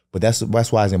 but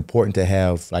that's why it's important to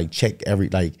have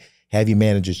have your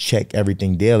managers check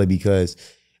everything daily, because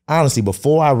honestly,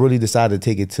 before I really decided to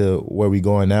take it to where we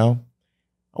going now,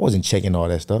 I wasn't checking all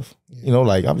that stuff. Yeah.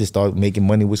 I just thought making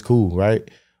money was cool, right?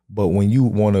 But when you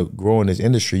want to grow in this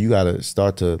industry, you got to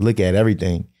start to look at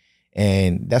everything.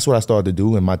 And that's what I started to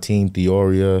do. And my team,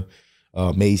 Theoria,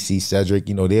 Macy, Cedric,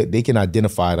 they can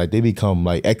identify, like they become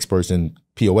like experts in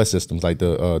POS systems, like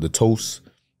the Toast,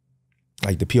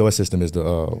 like the POS system is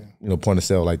the, point of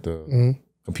sale, like the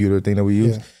computer thing that we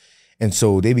use. Yeah. And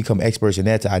so they become experts in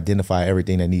that to identify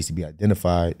everything that needs to be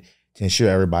identified to ensure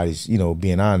everybody's,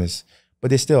 being honest. But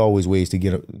there's still always ways to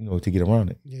get, to get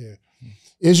around it. Yeah.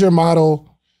 Is your model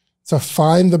to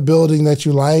find the building that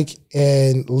you like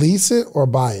and lease it or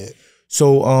buy it?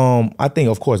 So I think,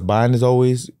 of course, buying is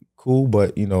always cool,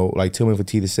 but, like Tillman for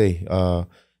T to say,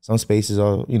 some spaces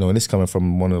are, and this coming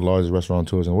from one of the largest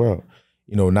restaurateurs in the world,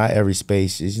 not every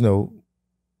space is, you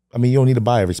don't need to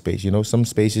buy every space. Some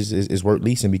spaces is worth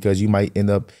leasing because you might end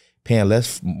up paying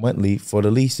less monthly for the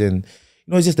lease. And,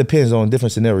 it just depends on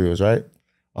different scenarios, right?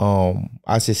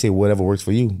 I should say whatever works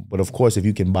for you. But of course, if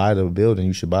you can buy the building,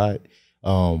 you should buy it.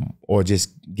 Or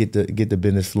just get the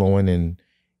business flowing and,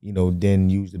 then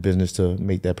use the business to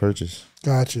make that purchase.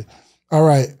 Gotcha. All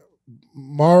right.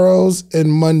 Morrow's in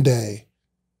Monday.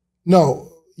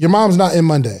 No, your mom's not in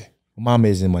Monday. Mom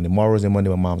is in Monday. Morrow's in Monday.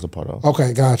 My mom's a part of.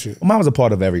 Okay, got you. My mom's a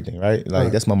part of everything, right?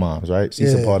 Like that's my mom's, right?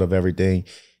 She's a part of everything.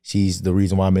 She's the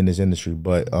reason why I'm in this industry.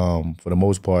 But for the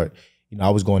most part, I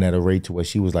was going at a rate to where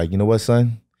she was like, you know what,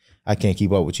 son? I can't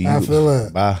keep up with you. I feel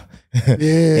it. Bye.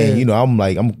 Yeah.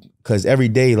 And cause every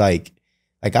day, like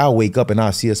I'll wake up and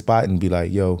I'll see a spot and be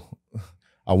like, yo,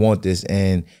 I want this.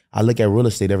 And I look at real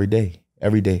estate every day.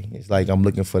 Every day. It's like I'm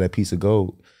looking for that piece of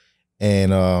gold.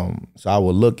 And so I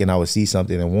would look and I would see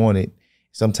something and want it.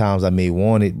 Sometimes I may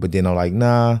want it, but then I'm like,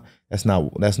 nah, that's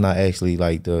not actually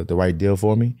like the right deal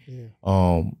for me.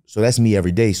 Yeah. So that's me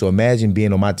every day. So imagine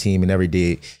being on my team and every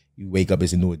day you wake up,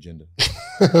 it's a new agenda.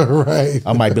 Right.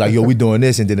 I might be like, yo, we're doing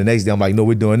this. And then the next day I'm like, no,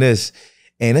 we're doing this.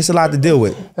 And it's a lot to deal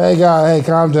with. Hey, guy, hey,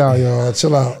 calm down, yo.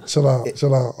 Chill out.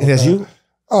 Okay. That's you?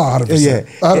 Oh, 100%. Yeah.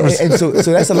 100%. And so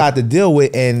that's a lot to deal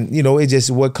with. And, it's just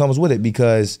what comes with it,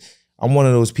 because I'm one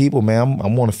of those people, man, I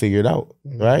want to figure it out,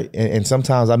 right? And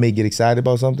sometimes I may get excited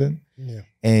about something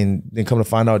and then come to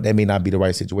find out that may not be the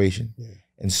right situation. Yeah.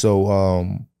 And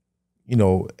so,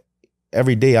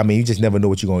 every day, you just never know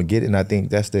what you're going to get. And I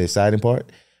think that's the exciting part,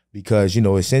 because,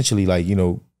 essentially, like,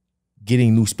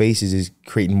 getting new spaces is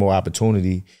creating more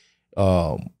opportunity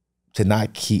to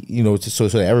not keep, so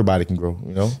that everybody can grow,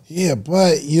 Yeah,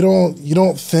 but you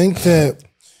don't think that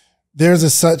there's a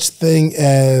such thing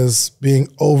as being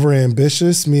over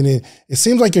ambitious, meaning it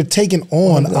seems like you're taking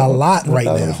on a lot right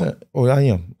now. Oh, I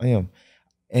am.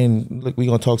 And look, we're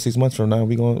gonna talk 6 months from now.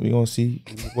 We're gonna see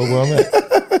where I'm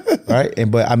at. Right?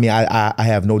 And but I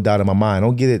have no doubt in my mind.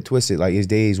 Don't get it twisted. Like, it's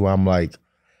days where I'm like,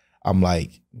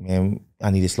 man, I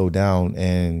need to slow down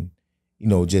and,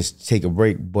 just take a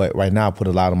break. But right now I put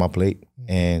a lot on my plate,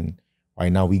 and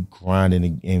right now we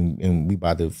grinding and we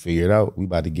about to figure it out. We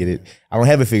about to get it. I don't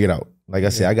have it figured out. Like I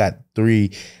said, I got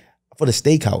 3 for the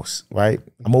steakhouse, right?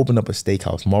 I'm opening up a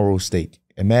steakhouse, Morrow Steak.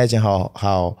 imagine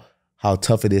how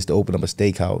tough it is to open up a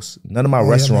steakhouse. None of my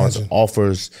restaurants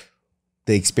offers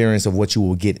the experience of what you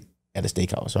will get at a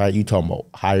steakhouse, right? You talking about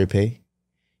higher pay.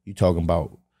 You talking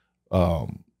about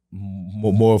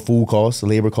more food costs,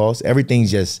 labor costs.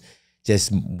 Everything's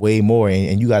just way more,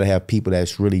 and you got to have people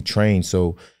that's really trained.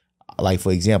 So, like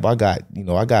for example, I got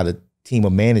a team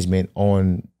of management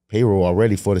on payroll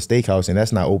already for the steakhouse, and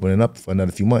that's not opening up for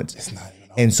another few months. It's not even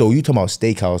and so you talking about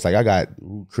steakhouse, like I got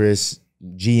Root Chris,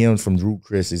 GMs from Root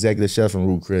Chris, executive chef from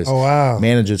Root Chris,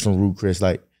 managers from Root Chris.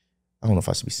 Like, I don't know if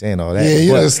I should be saying all that. Yeah,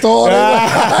 you done stole it.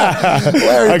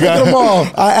 Larry, pick them all.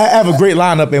 I have a great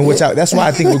lineup in which that's why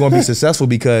I think we're going to be successful,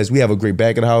 because we have a great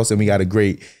back of the house and we got a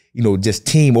great, just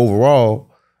team overall,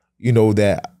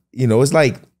 that, it's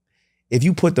like if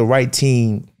you put the right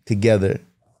team together,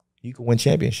 you can win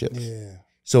championships. Yeah.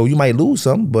 So you might lose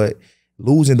some, but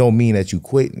losing don't mean that you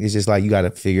quit. It's just like you got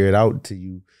to figure it out until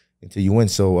you win.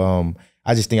 So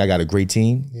I just think I got a great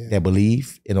team that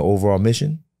believe in the overall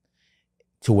mission,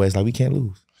 to where it's like we can't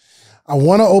lose. I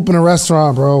want to open a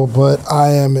restaurant, bro, but I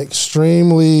am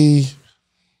extremely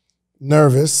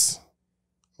nervous.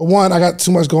 One, I got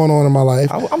too much going on in my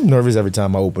life. I'm nervous every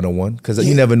time I open a one, because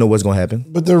you never know what's going to happen.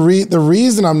 But the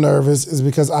reason I'm nervous is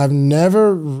because I've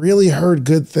never really heard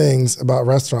good things about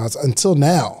restaurants until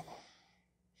now.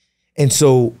 And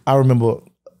so I remember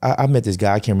I met this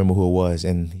guy, I can't remember who it was,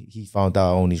 and he found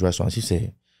out I own these restaurants. He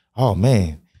said, oh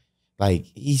man, like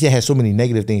he had so many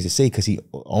negative things to say because he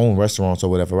owned restaurants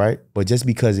or whatever, right? But just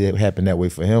because it happened that way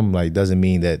for him, like doesn't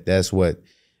mean that that's what,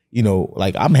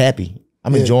 like I'm happy.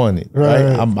 I'm enjoying it,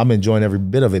 right? I'm enjoying every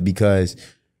bit of it, because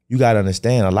you got to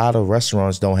understand, a lot of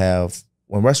restaurants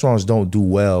when restaurants don't do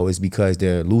well, it's because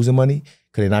they're losing money,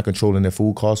 because they're not controlling their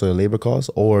food costs or their labor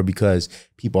costs, or because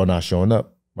people are not showing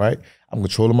up, right? I'm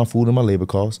controlling my food and my labor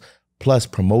costs, plus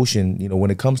promotion.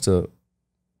 When it comes to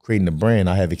creating a brand,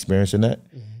 I have experience in that,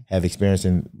 have experience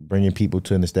in bringing people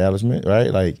to an establishment,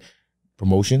 right? Like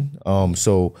promotion.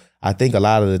 So I think a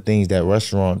lot of the things that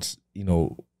restaurants,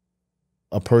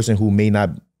 a person who may not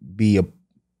be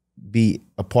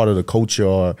a part of the culture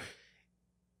or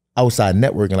outside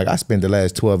networking, like I spent the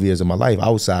last 12 years of my life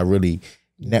outside really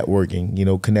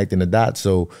networking, connecting the dots.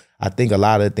 So I think a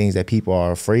lot of the things that people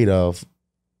are afraid of,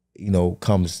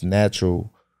 comes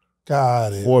natural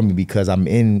for me, because I'm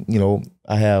in,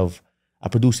 I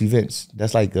produce events.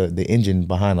 That's like the engine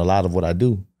behind a lot of what I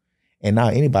do. And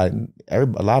now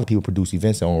a lot of people produce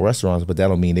events and own restaurants, but that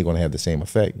don't mean they're going to have the same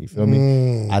effect. You feel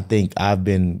me? I think I've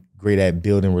been great at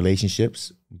building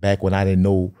relationships back when I didn't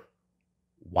know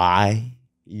why,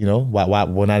 why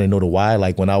when I didn't know the why,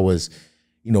 like when I was,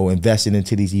 investing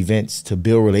into these events to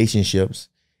build relationships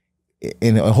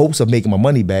in hopes of making my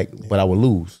money back, but I would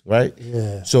lose, right?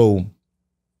 Yeah. So,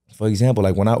 for example,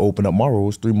 like when I opened up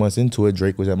Morrow's, 3 months into it,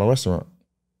 Drake was at my restaurant.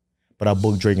 But I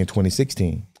booked Drake in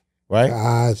 2016. Right?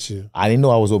 Got you. I didn't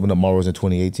know I was opening up Morrow's in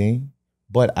 2018,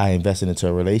 but I invested into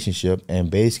a relationship. And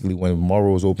basically, when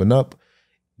Morrow's opened up,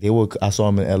 I saw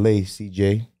him in LA,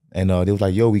 CJ, and they was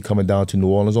like, yo, we coming down to New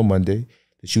Orleans on Monday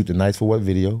to shoot the Nights for What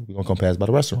video. We're going to come pass by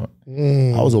the restaurant.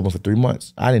 I was open for 3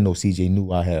 months. I didn't know CJ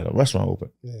knew I had a restaurant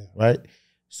open, right?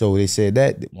 So they said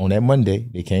that on that Monday,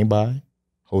 they came by,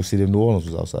 whole city of New Orleans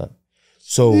was outside.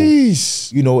 So,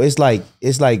 it's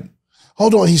like,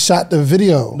 hold on, he shot the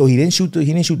video. No, he didn't shoot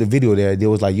the video there. They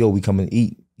was like, yo, we come and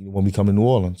eat when we come to New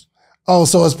Orleans. Oh,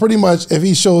 so it's pretty much, if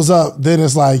he shows up, then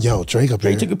it's like, yo, Drake up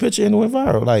here. Drake took a picture and it went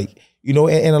viral. Like, and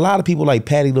a lot of people like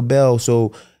Patti LaBelle.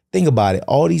 So think about it.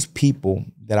 All these people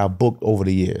that I booked over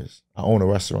the years, I own a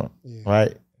restaurant,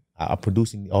 right? I'm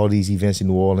producing all these events in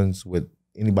New Orleans with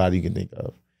anybody you can think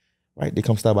of, right? They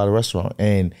come stop by the restaurant.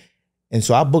 And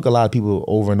so I book a lot of people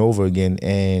over and over again.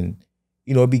 And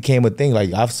it became a thing.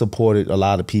 Like I've supported a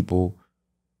lot of people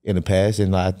in the past,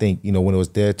 and I think when it was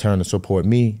their turn to support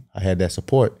me, I had that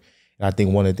support. And I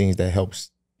think one of the things that helps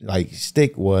like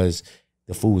stick was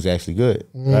the food was actually good,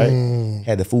 right?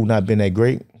 Had the food not been that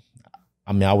great,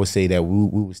 I would say that we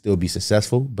would still be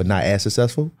successful, but not as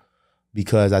successful,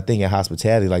 because I think in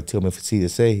hospitality, like Tillman Facita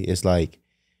say, it's like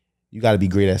you got to be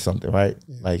great at something, right?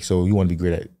 Like so you want to be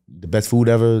great at the best food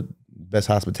ever, best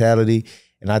hospitality,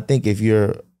 and I think if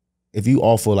you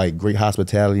offer like great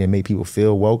hospitality and make people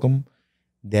feel welcome,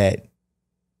 that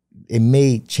it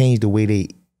may change the way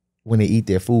when they eat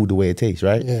their food, the way it tastes,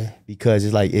 right? Yeah. Because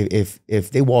it's like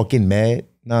if they walk in mad,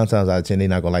 9 times out of 10 they're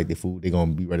not gonna like their food. They're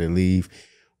gonna be ready to leave.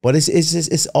 But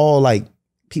it's all like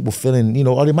people feeling,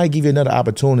 or they might give you another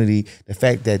opportunity. The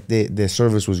fact that their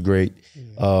service was great,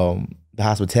 the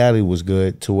hospitality was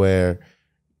good, to where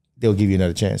they'll give you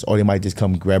another chance, or they might just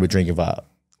come grab a drink and vibe.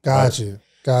 Got you.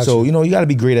 So, you got to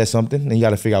be great at something, and you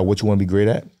got to figure out what you want to be great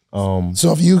at.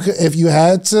 So if you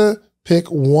had to pick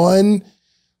one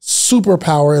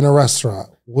superpower in a restaurant,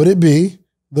 would it be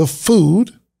the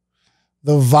food,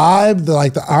 the vibe,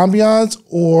 the ambiance,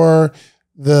 or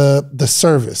the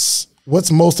service?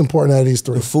 What's most important out of these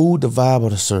three? The food, the vibe, or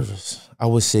the service? I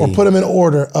would say, or put them in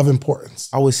order of importance.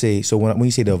 I would say, so when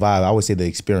you say the vibe, I would say the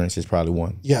experience is probably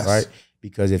one. Yes. Right?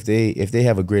 Because if they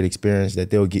have a great experience, that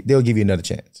they'll give you another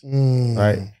chance.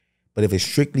 Right? But if it's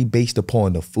strictly based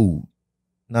upon the food,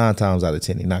 9 times out of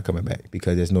 10 they're not coming back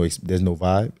because there's no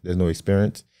vibe, there's no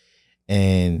experience,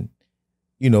 and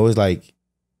it's like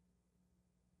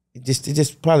it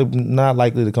just probably not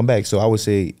likely to come back. So I would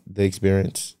say the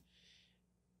experience,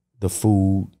 the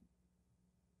food,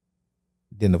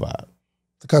 then the vibe.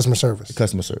 The customer service. The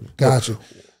customer service. Gotcha.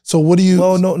 So what do you...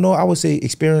 Well, no, I would say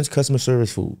experience, customer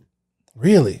service, food.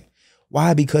 Really?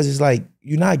 Why? Because it's like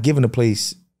you're not giving a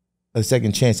place a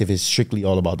second chance if it's strictly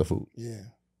all about the food. Yeah.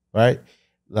 Right?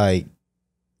 Like,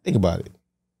 think about it.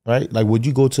 Right? Like, would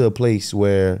you go back to a place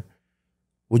where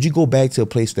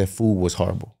food was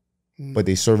horrible, but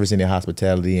their service and their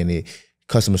hospitality and their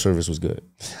customer service was good?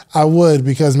 I would,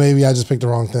 because maybe I just picked the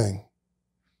wrong thing.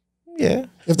 Yeah.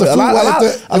 If the food,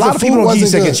 a lot of people don't give you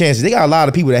second chances. They got a lot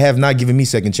of people that have not given me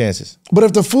second chances. But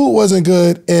if the food wasn't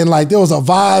good and there was a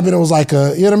vibe and it was like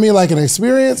a, like an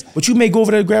experience. But you may go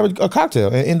over there and grab a cocktail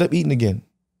and end up eating again.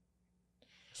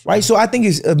 Right? So I think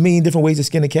it's a million different ways to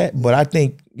skin a cat. But I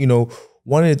think,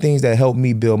 one of the things that helped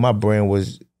me build my brand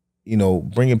was,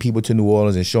 bringing people to New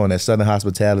Orleans and showing that Southern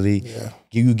hospitality,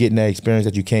 you getting that experience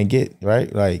that you can't get,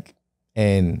 right?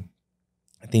 And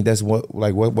I think that's what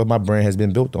my brand has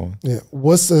been built on. Yeah.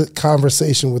 What's the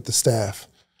conversation with the staff?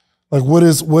 What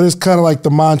is kind of like the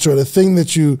mantra, the thing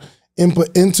that you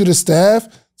input into the staff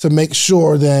to make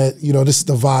sure that, this is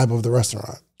the vibe of the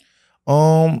restaurant?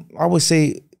 I would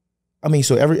say,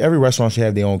 so every restaurant should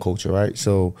have their own culture, right?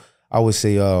 So I would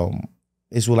say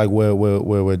it's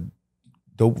where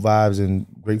dope vibes and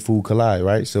great food collide,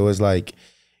 right? So it's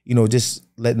just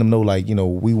letting them know,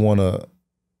 we want to,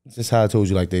 just how I told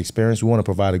you, the experience, we want to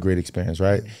provide a great experience,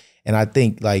 right? And I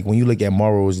think when you look at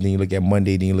Morrow's, then you look at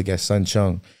Monday, then you look at Sun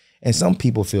Chung, and some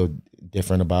people feel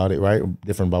different about it, right?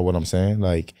 Different about what I'm saying,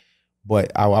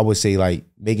 but I would say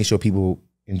making sure people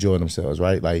enjoy themselves,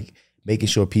 right? Making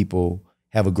sure people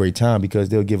have a great time, because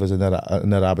they'll give us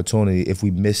another opportunity if we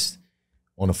miss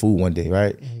on the food one day,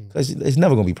 right? Because it's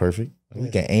never gonna be perfect. We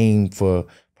can aim for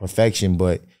perfection,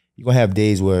 but you're gonna have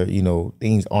days where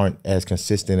things aren't as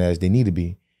consistent as they need to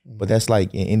be. But that's in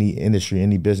any industry,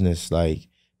 any business,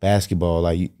 basketball.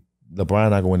 LeBron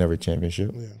not gonna win every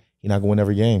championship. Yeah. He's not gonna win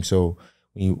every game. So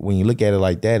when you look at it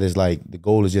like that, it's the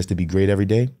goal is just to be great every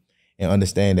day, and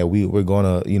understand that we're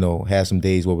gonna have some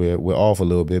days where we're off a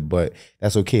little bit, but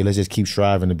that's okay. Let's just keep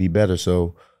striving to be better.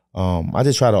 So I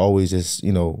just try to always just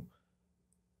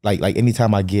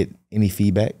anytime I get any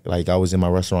feedback, I was in my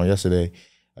restaurant yesterday,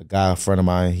 a friend of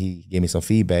mine, he gave me some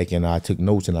feedback, and I took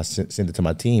notes and I sent it to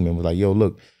my team and was like, yo,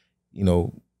 look,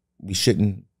 we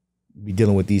shouldn't be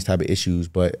dealing with these type of issues,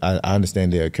 but I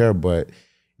understand they occur, but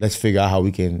let's figure out how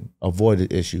we can avoid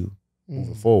the issue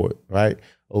moving forward, right?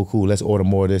 Oh, cool, let's order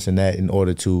more of this and that in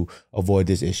order to avoid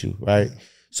this issue, right? Yeah.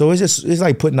 So it's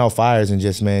like putting out fires and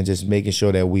just making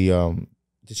sure that we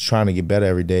just trying to get better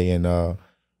every day, and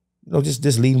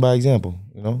just leading by example,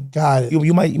 Got it.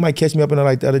 You might catch me up in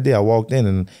there the other day. I walked in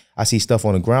and I see stuff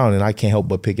on the ground and I can't help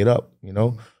but pick it up,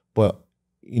 But,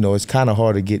 it's kind of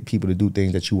hard to get people to do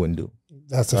things that you wouldn't do.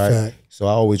 That's a fact. So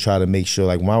I always try to make sure,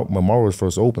 when Morrow was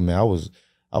first open, man, I was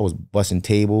busting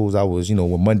tables. I was,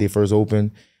 when Monday first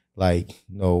opened, I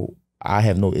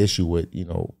have no issue with,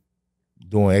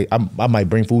 doing, I might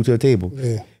bring food to the table.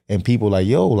 Yeah. And people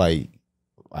yo, I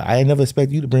ain't never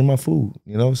expect you to bring my food,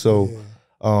 So,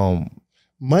 yeah.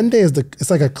 Monday it's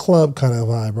like a club kind of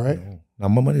vibe, right? Now,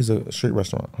 Monday is a street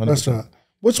restaurant. 100%. Restaurant.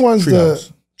 Which one's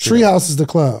the Treehouse is the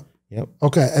club? Yep.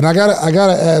 Okay, and I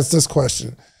gotta ask this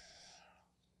question: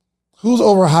 who's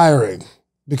over hiring?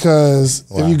 Because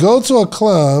if you go to a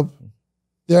club,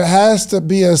 there has to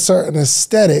be a certain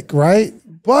aesthetic, right?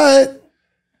 But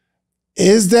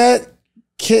is that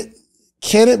can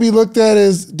it be looked at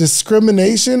as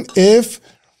discrimination if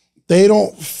they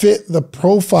don't fit the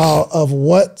profile of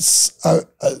what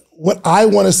I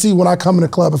want to see when I come in the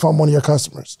club if I'm one of your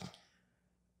customers?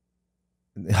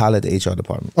 Holler at the HR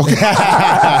department. Okay.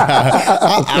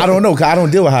 I don't know, because I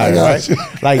don't deal with hiring, right? For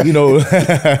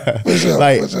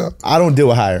sure. I don't deal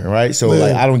with hiring, right? So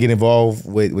I don't get involved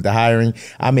with the hiring.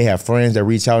 I may have friends that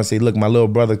reach out and say, look, my little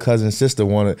brother, cousin, sister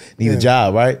need a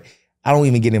job, right? I don't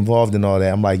even get involved in all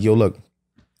that. I'm yo, look,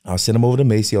 I'll send them over to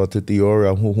Macy or to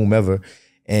Theora or whomever.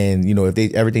 And,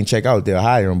 if everything check out, they'll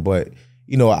hire them. But,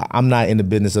 I'm not in the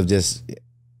business of just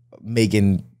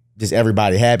making just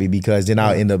everybody happy, because then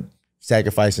I'll end up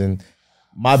sacrificing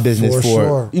my business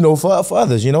for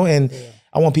others, and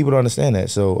I want people to understand that.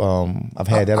 So I've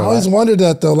had that. I always wondered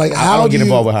that though, like how I don't get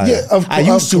involved with hiring. Yeah,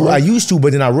 I used to,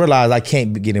 but then I realized I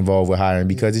can't get involved with hiring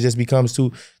because it just becomes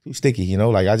too sticky.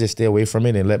 Like I just stay away from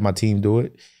it and let my team do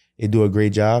it. They do a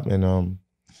great job, and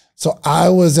So I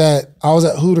was at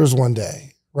Hooters one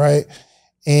day, right?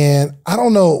 And I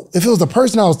don't know if it was the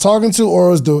person I was talking to or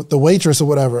it was the waitress or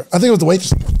whatever. I think it was the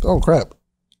waitress. Oh crap!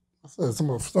 I said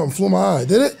something flew my eye.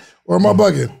 Did it? Or am I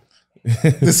bugging?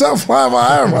 Did something fly in my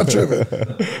eye or am I tripping?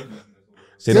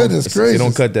 Goodness gracious.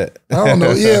 Don't cut that. I don't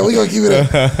know. Yeah, we gonna keep it in.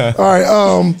 All right.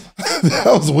 That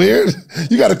was weird.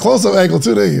 You got a close-up angle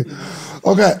too, didn't you?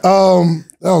 Okay. That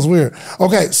was weird.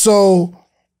 Okay, so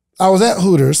I was at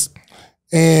Hooters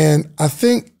and I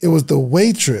think it was the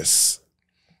waitress.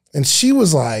 And she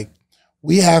was like,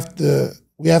 we have to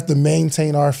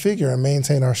maintain our figure and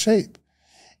maintain our shape.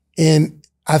 And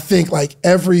I think like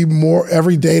every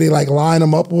day they like line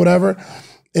them up or whatever.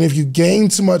 And if you gain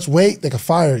too much weight, they can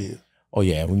fire you. Oh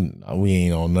yeah, we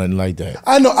ain't on nothing like that.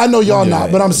 I know y'all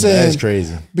not, but I'm saying that's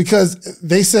crazy. Because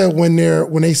they said when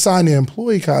they sign the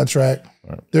employee contract,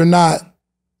 right, they're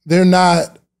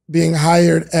not being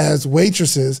hired as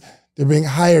waitresses, they're being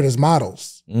hired as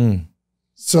models.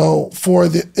 So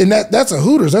that's a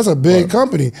Hooters, that's a big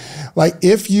company. Like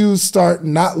if you start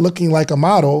not looking like a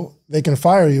model, they can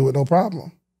fire you with no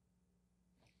problem.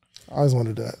 I always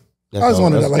wondered that.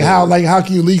 Like how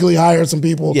can you legally hire some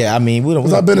people? Yeah, I mean, we don't.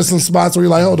 Because I've been in some spots where you're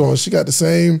like, hold on, she got the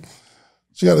same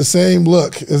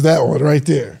look as that one right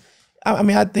there. I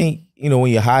mean, I think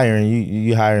when you're hiring,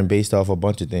 you're hiring based off a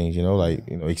bunch of things.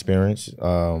 Experience,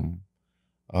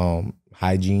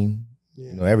 hygiene,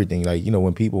 everything. Like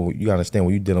when people, you understand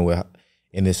when you're dealing with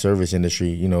in this service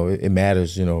industry, it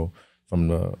matters. From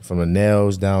the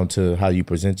nails down to how you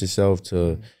present yourself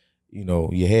to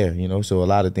your hair, so a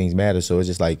lot of things matter. So it's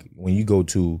just like when you go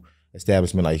to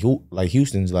establishment like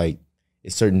Houston's, like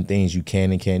it's certain things you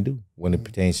can and can't do when it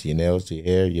pertains to your nails, to your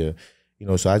hair,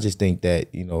 so I just think that,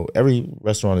 every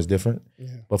restaurant is different,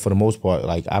 but for the most part,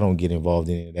 like I don't get involved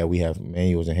in it, that we have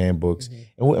manuals and handbooks,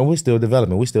 and we're still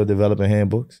developing. We're still developing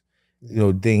handbooks,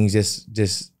 things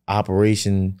just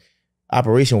operation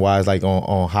wise, like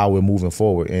on how we're moving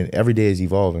forward, and every day is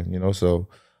evolving, so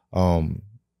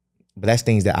but that's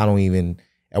things that I don't even,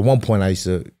 at one point I used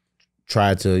to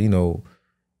try to,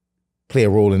 play a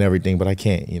role in everything, but I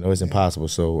can't, it's impossible.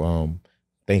 So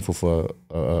thankful for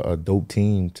a dope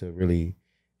team to really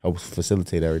help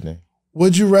facilitate everything.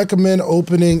 Would you recommend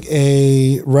opening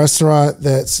a restaurant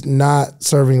that's not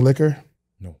serving liquor?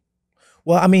 No.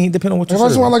 Well, I mean, depending on what you're serving.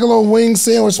 If I just want like a little wing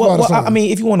sandwich spot or something. I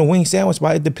mean, if you want a wing sandwich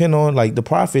spot, it depends on like the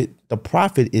profit. The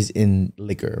profit is in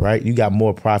liquor, right? You got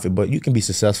more profit, but you can be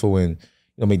successful in,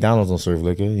 McDonald's don't serve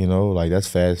liquor, like that's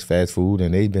fast food,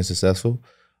 and they've been successful.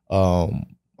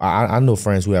 I know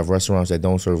friends who have restaurants that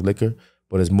don't serve liquor,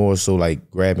 but it's more so like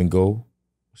grab and go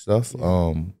stuff.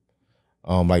 Yeah.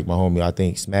 Like my homie, I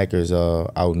think Smacker's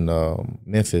out in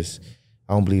Memphis.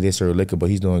 I don't believe they serve liquor, but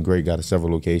he's doing great. Got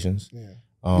several locations. Yeah.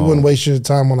 You wouldn't waste your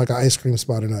time on like an ice cream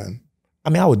spot or nothing.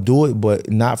 I mean, I would do it, but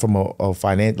not from a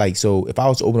finance. Like, so if I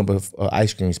was to open up an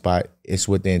ice cream spot, it's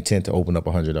with the intent to open up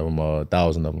 100 of them or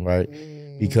 1,000 of them, right?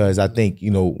 Because I think,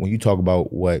 when you talk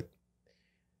about like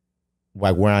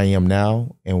where I am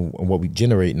now and what we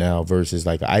generate now versus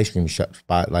like an ice cream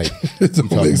spot, like you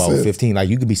talk about 15, like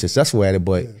you could be successful at it,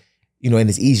 but and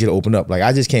it's easier to open up. Like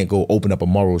I just can't go open up a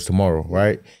Morrow's tomorrow,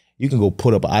 right? You can go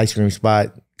put up an ice cream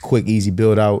spot, quick, easy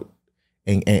build out,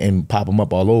 and pop them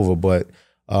up all over. But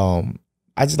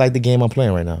I just like the game I'm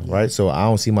playing right now, right? So I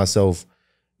don't see myself,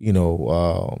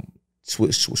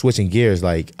 switching gears.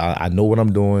 Like I know what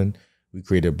I'm doing. We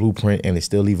created a blueprint and it's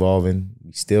still evolving.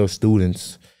 We still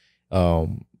students,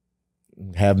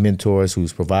 have mentors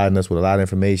who's providing us with a lot of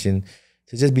information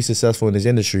to just be successful in this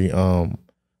industry.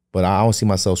 But I don't see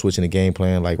myself switching the game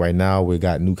plan. Like right now, we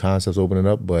got new concepts opening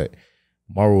up, but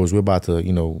Morrows, we're about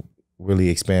to, really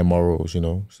expand Morrows,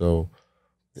 So.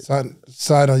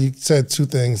 Side note, you said two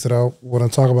things that I want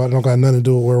to talk about. It don't got nothing to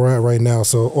do with where we're at right now.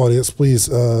 So audience, please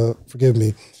forgive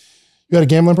me. You had a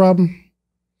gambling problem?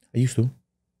 I used to.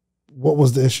 What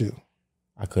was the issue?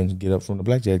 I couldn't get up from the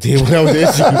blackjack table. That was the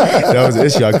issue. That was the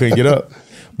issue. I couldn't get up.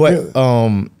 But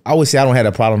I would say I don't have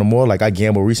that problem no more. Like I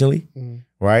gambled recently,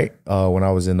 right? When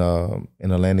I was in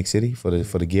Atlantic City for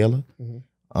the gala.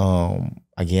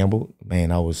 I gambled. Man,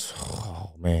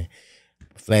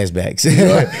 flashbacks.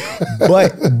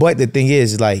 but the thing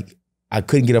is, like, I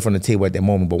couldn't get up from the table at that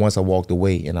moment. But once I walked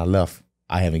away and I left,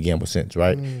 I haven't gambled since,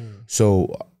 right?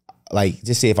 So like,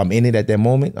 just say if I'm in it at that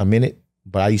moment, I'm in it.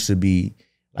 But I used to be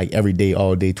like every day,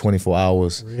 all day, 24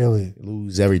 hours. Really?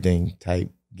 Lose everything type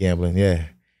gambling, yeah.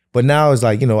 But now it's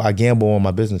like, I gamble on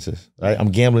my businesses, right?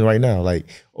 I'm gambling right now, like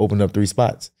opening up 3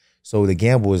 spots. So the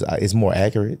gamble is more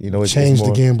accurate, It's Change more,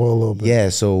 the gamble a little bit. Yeah,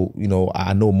 so,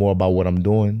 I know more about what I'm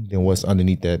doing than what's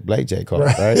underneath that blackjack card,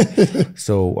 right?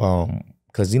 So,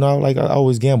 because, like I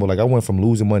always gamble. Like I went from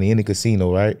losing money in the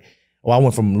casino, right? Or I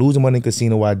went from losing money in the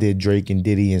casino where I did Drake and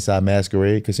Diddy inside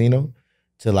Masquerade Casino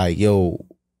to like,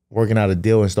 working out a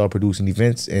deal and start producing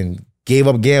events and gave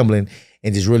up gambling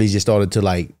and just started to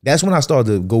like, that's when I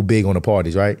started to go big on the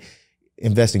parties, right?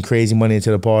 Investing crazy money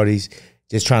into the parties,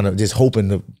 just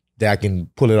hoping that I can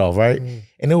pull it off, right?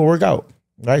 And it will work out,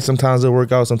 right? Sometimes it'll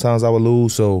work out, sometimes I will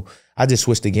lose. So I just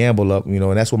switched the gamble up,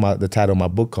 and that's where the title of my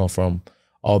book come from.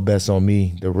 All Bets on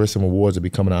Me, the risks and rewards of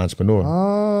becoming an entrepreneur.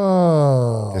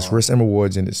 Oh. There's risks and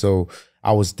rewards in it. So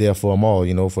I was there for them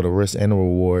all, for the risk and the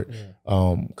reward.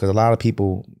 Because a lot of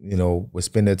people, would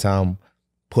spend their time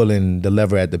pulling the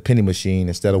lever at the penny machine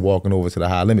instead of walking over to the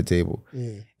high limit table.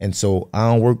 And so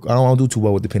I don't do too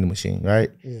well with the penny machine, right?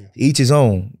 Each his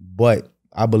own. But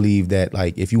I believe that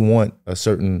like if you want a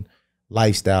certain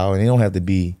lifestyle, and it don't have to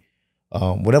be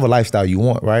whatever lifestyle you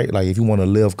want, right? Like if you want to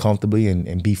live comfortably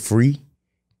and be free,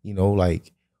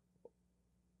 like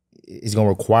it's gonna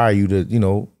require you to,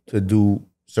 to do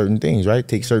certain things, right?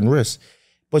 Take certain risks.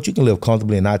 But you can live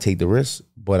comfortably and not take the risks.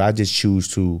 But I just choose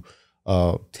to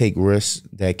take risks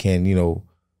that can,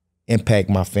 impact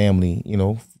my family,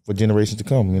 for generations to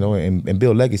come, and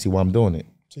build legacy while I'm doing it.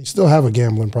 So you still have a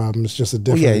gambling problem. It's just a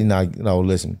different. Oh, yeah, no,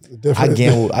 listen. I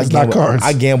gambled. Not cards.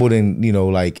 I gambled in,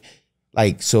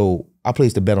 so I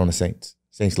placed a bet on the Saints.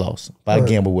 Saints lost. But I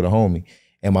gambled with a homie.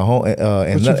 And my home and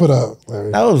what you put up,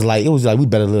 Larry? It was like we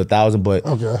bet a little 1,000, but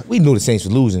we knew the Saints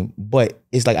was losing. But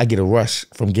it's like I get a rush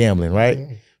from gambling,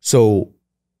 right? So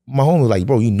my homie was like,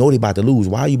 bro, they about to lose.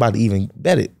 Why are you about to even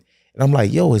bet it? And I'm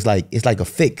like, yo, it's like a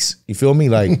fix. You feel me?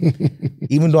 Like,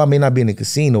 even though I may not be in the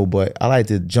casino, but I like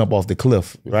to jump off the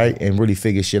cliff, right? And really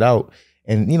figure shit out.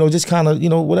 And, just kind of,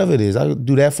 whatever it is. I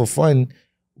do that for fun,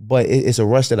 but it's a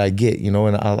rush that I get, and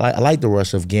I like the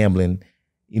rush of gambling,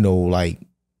 like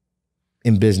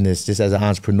in business, just as an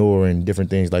entrepreneur and different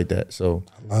things like that. So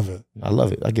I love it. I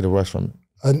love it. I get a rush from it.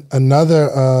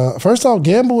 Another first off,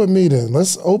 gamble with me then.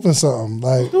 Let's open something.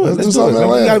 Like let's do something.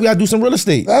 We gotta do some real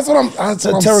estate. That's what I'm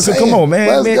Terica, saying. come on,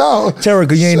 man. Let's go.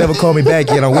 Terica, you ain't never called me back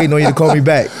yet. I'm waiting on you to call me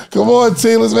back. Come on,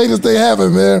 team. Let's make this thing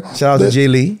happen, man. Shout out to Jay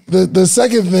Lee. The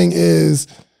second thing is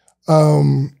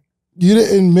you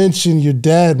didn't mention your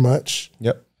dad much.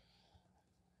 Yep.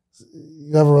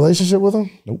 You have a relationship with him?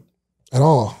 Nope. At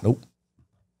all? Nope.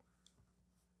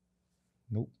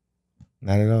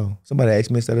 Not at all. Somebody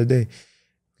asked me this the other day.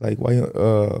 Like, why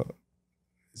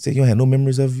say you don't have no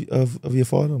memories of your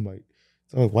father? I'm like,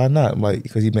 why not? I'm like,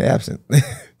 because he's been absent.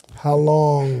 How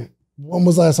long? When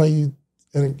was the last time you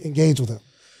engaged with him?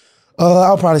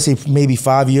 I'll probably say maybe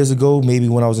 5 years ago. Maybe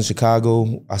when I was in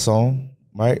Chicago, I saw him,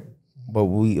 right? But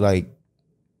we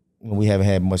haven't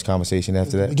had much conversation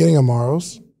after that. Beginning of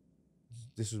Morrow's.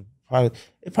 This was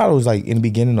probably was like in the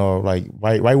beginning or like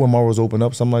right when Morrow's opened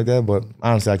up, something like that. But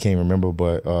honestly, I can't remember.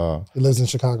 But he lives in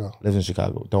Chicago. Lives in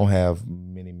Chicago. Don't have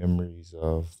many memories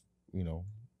of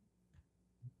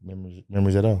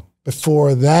memories at all.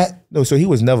 Before that, no. So he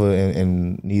was never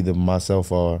in neither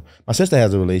myself or my sister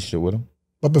has a relationship with him.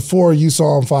 But before you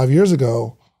saw him 5 years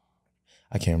ago,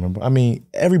 I can't remember. I mean,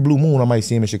 every blue moon I might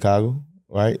see him in Chicago,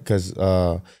 right? Because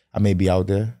I may be out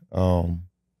there.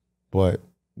 But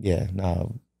yeah, nah.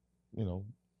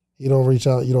 You don't reach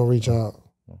out. You don't reach out.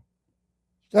 You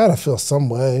gotta feel some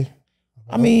way.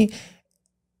 I mean,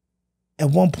 at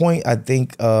one point, I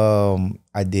think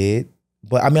I did,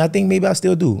 but I mean, I think maybe I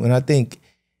still do, and I think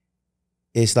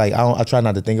it's like I try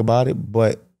not to think about it.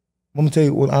 But I'm gonna tell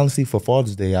you, well, honestly, for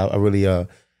Father's Day, I really I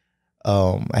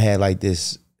had like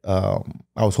this. I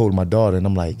was holding my daughter, and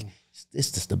I'm like,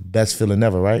 it's just the best feeling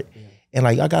ever, right? Yeah. And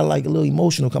like I got like a little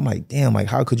emotional. I'm like, damn, like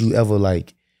how could you ever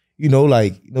like.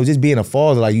 Just being a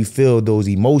father, like you feel those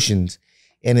emotions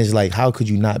and it's like, how could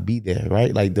you not be there,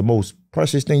 right? Like the most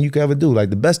precious thing you could ever do,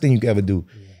 like the best thing you could ever do.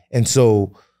 Yeah. And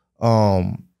so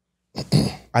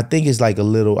I think it's like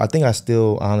I think I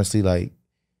still honestly like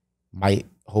might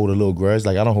hold a little grudge.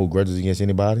 Like I don't hold grudges against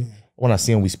anybody. When I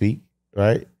see them, we speak,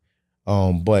 right?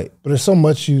 But there's so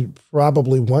much you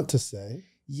probably want to say.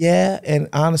 Yeah, and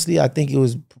honestly, I think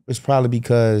it's probably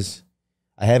because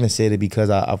I haven't said it because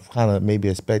I've kind of maybe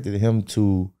expected him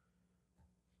to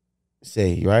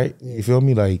say, right? Yeah. You feel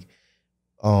me? Like,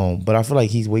 but I feel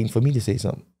like he's waiting for me to say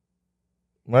something.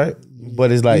 right?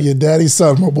 But it's like your daddy's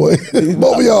son, my boy.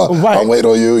 Both of y'all. Right. I wait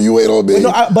on you. You wait on me.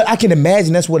 But I can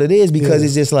imagine that's what it is because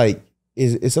it's just like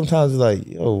it's sometimes it's like,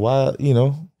 yo, why, you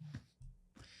know?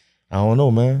 I don't know,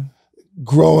 man.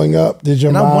 Growing up, did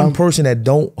your mom? I'm one person that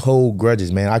don't hold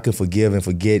grudges, man. I can forgive and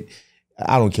forget.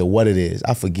 I don't care what it is.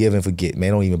 I forgive and forget, man.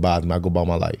 It don't even bother me. I go about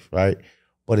my life, right?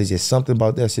 But it's just something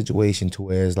about that situation to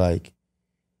where it's like,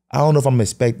 I don't know if I'm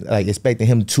expecting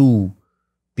him to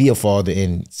be a father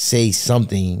and say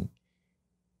something,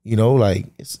 you know, like,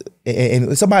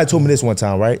 and somebody told me this one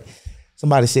time, right?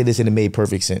 Somebody said this and it made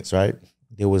perfect sense, right?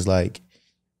 It was like,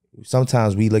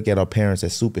 sometimes we look at our parents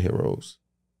as superheroes,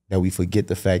 that we forget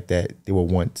the fact that they were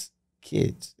once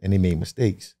kids and they made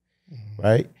mistakes,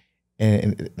 right?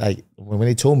 And like, when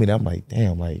they told me that, I'm like,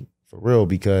 damn, like, for real,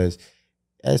 because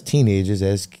as teenagers,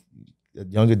 as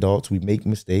young adults, we make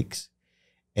mistakes.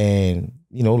 And,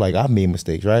 you know, like, I've made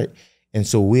mistakes, right? And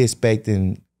so we're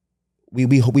expecting,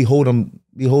 we hold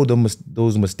them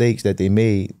those mistakes that they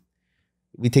made,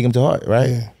 we take them to heart, right?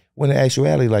 Yeah. When in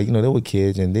actuality, like, you know, they were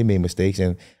kids and they made mistakes,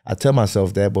 and I tell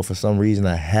myself that, but for some reason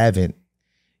I haven't,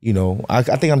 you know. I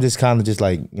think I'm just kind of just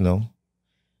like, you know,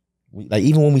 like,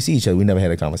 even when we see each other, we never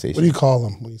had a conversation. What do you call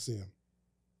him when you see him?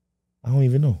 I don't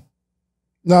even know.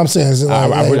 No, I'm saying, is it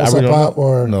like, I really Pop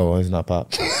or? No, it's not Pop.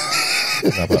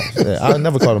 It's not Pops. Yeah, I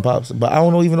never called him Pops, but I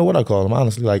don't even know what I call him,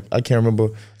 honestly. Like, I can't remember.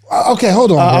 Okay,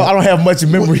 hold on. I don't have much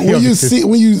memory. When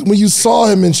you saw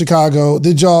him in Chicago,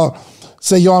 did y'all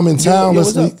say, yo, I'm in town,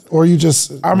 let's meet, or you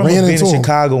just I remember ran being into in him?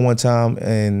 Chicago one time,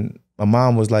 and my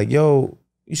mom was like, yo,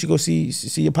 you should go see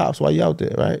your pops while you out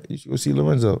there, right? You should go see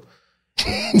Lorenzo.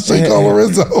 So you call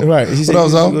Lorenzo. Right. She said,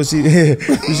 you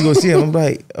should go see him. I'm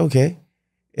like, okay.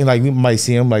 And like, we might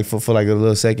see him like for like a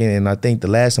little second. And I think the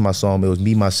last time I saw him, it was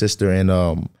me, my sister, and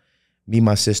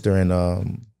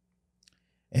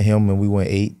him, and we went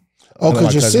ate. Oh,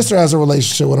 because your sister has a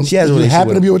relationship with him. She has a relationship. You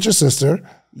happen to be with your sister.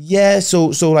 Yeah. So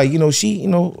like, you know, she, you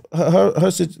know, her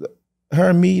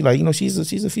and me, like, you know, she's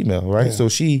a female, right? Yeah. So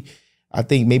I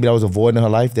think maybe that was a void in her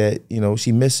life that, you know,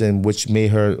 she missing, which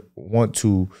made her want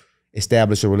to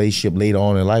establish a relationship later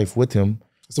on in life with him.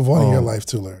 It's avoiding your life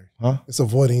too, Larry. Huh? It's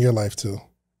avoiding your life too.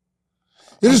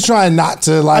 You're just trying not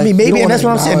to, like. I mean, maybe, and that's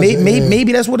what I'm saying.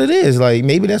 Maybe that's what it is. Like,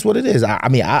 maybe that's what it is. I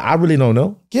mean, I really don't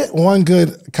know. Get one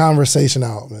good conversation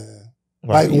out, man.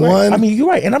 Right. Like, one. Right. I mean, you're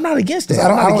right, and I'm not against that.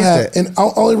 I don't have, and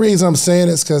the only reason I'm saying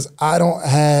is because I don't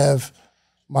have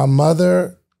my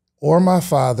mother or my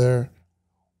father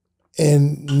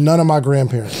and none of my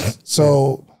grandparents.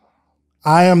 So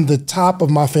I am the top of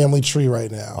my family tree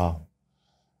right now. Wow.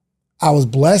 I was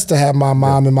blessed to have my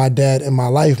mom and my dad in my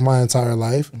life my entire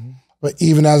life. But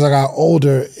even as I got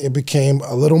older, it became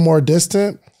a little more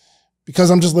distant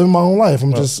because I'm just living my own life.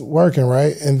 I'm just working,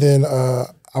 right? And then I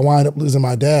wound up losing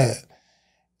my dad.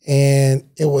 And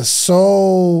it was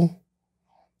so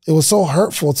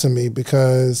hurtful to me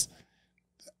because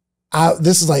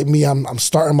this is like me, I'm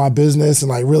starting my business and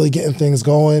like really getting things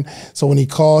going. So when he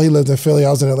called, he lived in Philly, I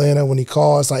was in Atlanta. When he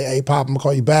called, it's like, hey, Pop, I'm gonna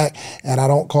call you back. And I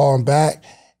don't call him back.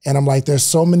 And I'm like, there's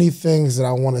so many things that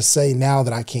I want to say now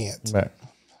that I can't. Right.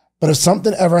 But if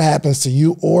something ever happens to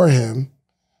you or him,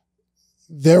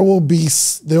 there will be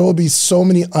so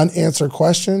many unanswered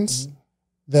questions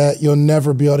that you'll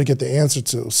never be able to get the answer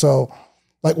to. So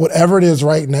like whatever it is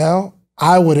right now,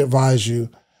 I would advise you,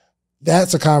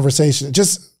 that's a conversation.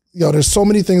 Just, you know, there's so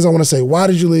many things I want to say. Why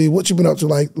did you leave? What you been up to?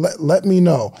 Like, let me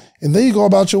know. And then you go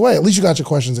about your way. At least you got your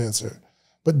questions answered.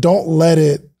 But don't let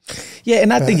it. Yeah,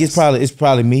 and I think it's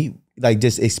probably me, like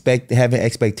just having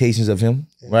expectations of him,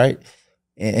 right?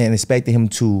 And expecting him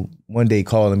to one day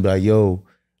call and be like, yo,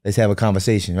 let's have a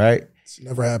conversation, right? It's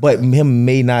never happened. But him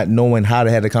may not knowing how to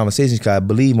have the conversation, because I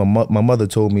believe my mother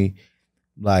told me,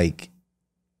 like,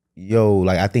 yo,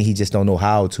 like, I think he just don't know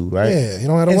how to, right? Yeah, you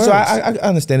don't have to words. So I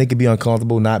understand it could be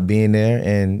uncomfortable not being there,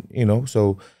 and, you know,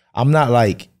 so I'm not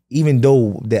like, even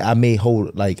though that I may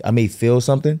feel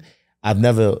something, I've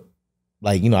never,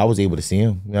 like, you know, I was able to see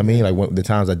him, you know what I mean? Like, the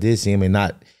times I did see him and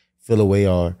not feel away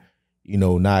or, you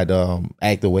know, not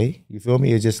act away, you feel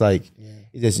me? It's just like,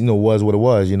 it just, you know, was what it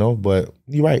was, you know? But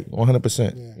you're right,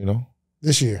 100%, you know?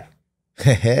 This year.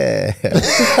 Make a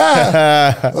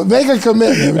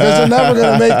commitment, because you're never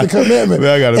gonna make the commitment. Man,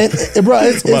 I gotta, bro,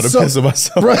 it's so, piss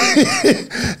myself. Bro,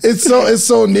 it's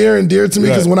so near and dear to me,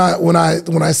 because when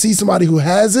I see somebody who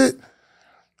has it,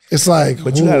 it's like.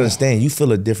 But you gotta understand, you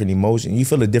feel a different emotion. You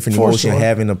feel a different emotion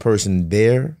having a person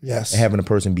there, and having a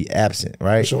person be absent,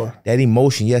 right? Sure. That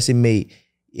emotion, yes, it may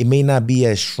not be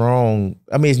as strong.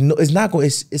 I mean,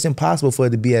 it's impossible for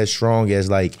it to be as strong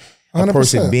as like a 100%.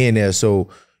 Person being there. So,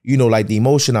 you know, like the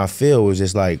emotion I feel is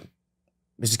just like,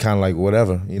 it's just kind of like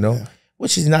whatever, you know?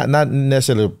 which is not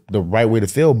necessarily the right way to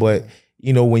feel, but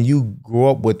you know, when you grow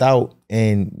up without,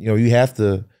 and you know, you have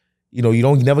to, you know, you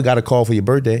never got a call for your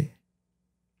birthday,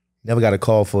 never got a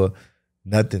call for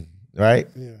nothing, right?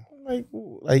 Yeah.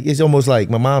 Like it's almost like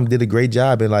my mom did a great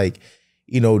job, and like,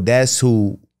 you know, that's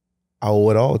who I owe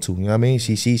it all to. You know what I mean?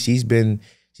 She's been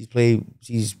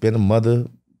a mother,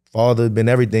 father, been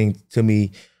everything to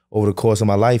me over the course of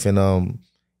my life, and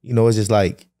you know, it's just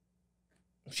like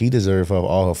she deserves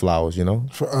all her flowers, you know.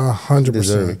 For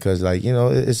 100%, because like, you know,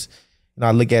 it's, you know,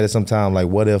 I look at it sometimes like,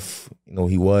 what if, you know,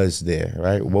 he was there,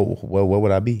 right? What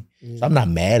would I be? So I'm not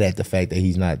mad at the fact that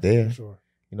he's not there. Sure.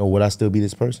 You know, would I still be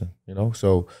this person? You know,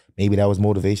 so maybe that was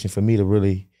motivation for me to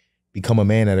really become a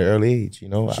man at an early age. You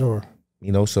know, sure.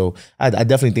 You know, so I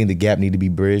definitely think the gap need to be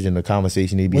bridged and the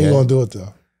conversation need to be had. When you gonna do it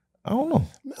though? I don't know.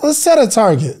 Let's set a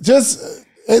target. Just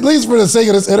at least for the sake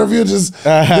of this interview, just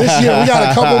this year we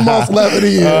got a couple months left in the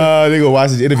year. They gonna watch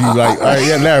this interview like, all right,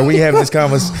 yeah, Larry, we have this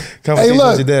conversation hey,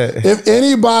 look, with your dad. If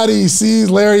anybody sees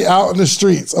Larry out in the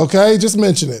streets, okay, just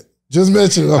mention it. Just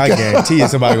mention it. Okay? I guarantee you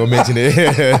somebody gonna mention it.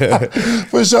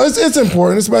 For sure, it's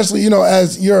important, especially, you know,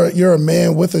 as you're a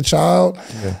man with a child,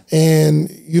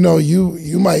 and you know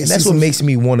you might. And that's what makes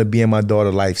me want to be in my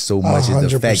daughter's life so much,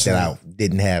 is the fact that I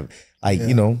didn't have, like,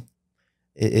 you know,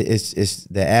 it's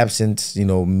the absence, you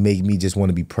know, make me just want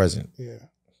to be present. Yeah,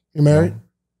 you married?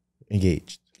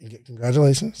 Engaged.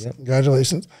 Congratulations,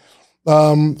 congratulations.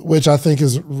 Which I think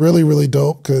is really, really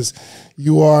dope, because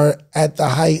you are at the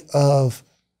height of.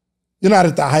 You're not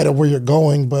at the height of where you're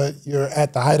going, but you're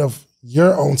at the height of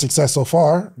your own success so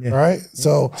far, right?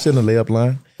 So sitting in the layup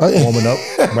line, warming up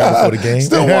right before the game.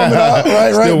 Still warming up,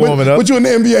 right? Still warming up. But you're in the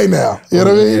NBA now. You know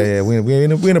what I mean? Yeah.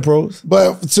 We in the pros.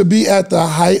 But to be at the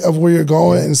height of where you're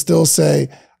going and still say,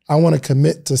 I want to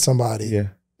commit to somebody. Yeah.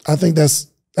 I think that's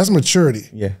maturity.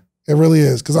 Yeah. It really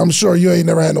is. Because I'm sure you ain't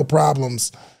never had no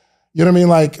problems. You know what I mean?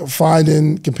 Like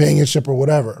finding companionship or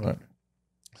whatever. Right.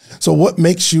 So what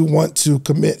makes you want to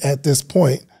commit at this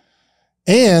point?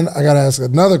 And I got to ask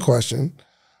another question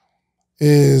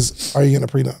is, are you getting a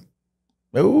prenup?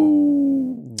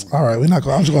 Ooh. All right, I'm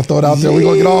just going to throw it out there. We're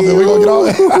going to get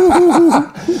off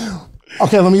it.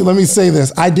 Okay, let me say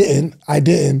this. I didn't,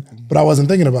 but I wasn't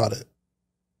thinking about it.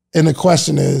 And the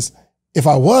question is, if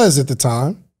I was at the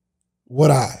time, would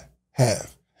I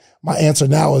have? My answer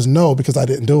now is no, because I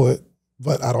didn't do it,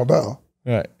 but I don't know.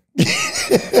 Right.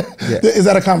 Is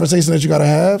that a conversation that you got to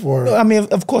have? Or no, I mean,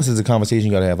 of course, it's a conversation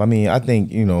you got to have. I mean, I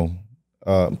think, you know,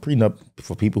 prenup,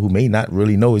 for people who may not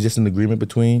really know, is just an agreement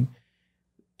between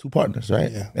two partners,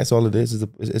 right? Yeah. That's all it is.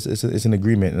 It's an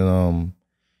agreement, and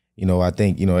you know, I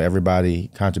think, you know, everybody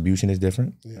contribution is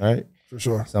different, right? For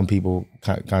sure. Some people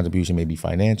contribution may be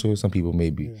financial. Some people may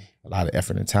be a lot of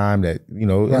effort and time that, you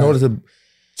know, in order to.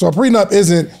 So a prenup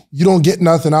isn't, you don't get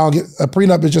nothing, I don't get, a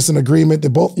prenup is just an agreement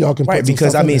that both y'all can put some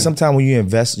because stuff I mean, in. sometimes when you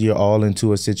invest your all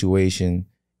into a situation,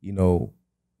 you know,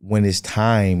 when it's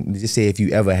time, just say if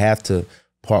you ever have to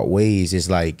part ways, it's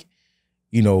like,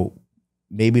 you know,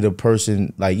 maybe the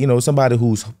person, like, you know, somebody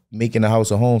who's making a house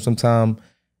a home sometimes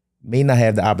may not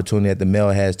have the opportunity that the male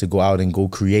has to go out and go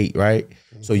create, right?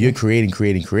 Mm-hmm. So you're creating,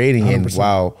 100%. And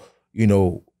while, you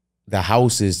know, the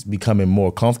house is becoming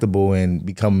more comfortable and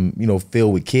become, you know,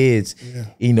 filled with kids,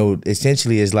 you know,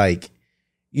 essentially it's like,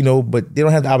 you know, but they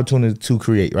don't have the opportunity to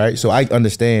create, right? So I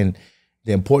understand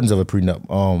the importance of a prenup.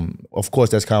 Of course,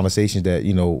 that's conversations that,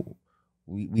 you know,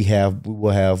 we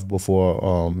will have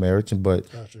before marriage, but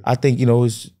I think, you know,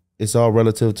 it's all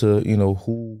relative to, you know,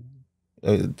 who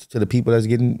to the people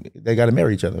that got to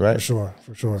marry each other, right? For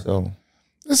sure. So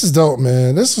this is dope,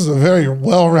 man. This was a very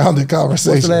well-rounded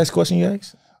conversation. What's the last question you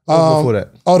asked? Before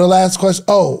that. Oh, the last question.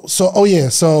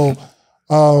 So,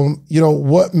 you know,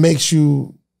 what makes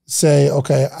you say,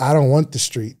 okay, I don't want the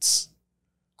streets.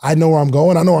 I know where I'm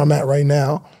going. I know where I'm at right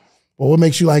now. But what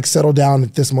makes you like settle down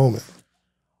at this moment?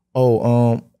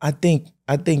 I think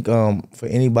for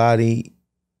anybody,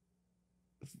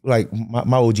 like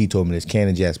my OG told me this,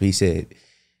 Cannon Jasper, he said,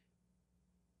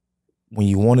 when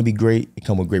you want to be great, it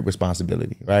comes with great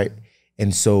responsibility, right?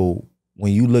 And so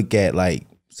when you look at like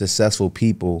successful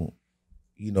people,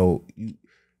 you know,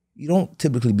 you don't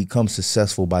typically become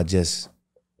successful by just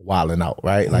wilding out,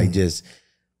 right? Like just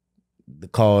the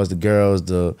cars, the girls,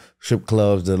 the strip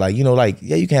clubs, the like, you know, like,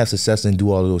 yeah, you can have success and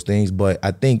do all of those things, but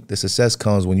I think the success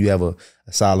comes when you have a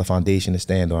solid foundation to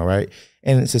stand on, right?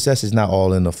 And success is not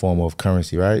all in the form of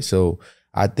currency, right? So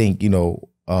I think, you know,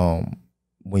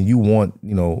 when you want,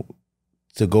 you know,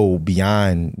 to go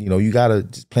beyond, you know, you gotta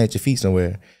just plant your feet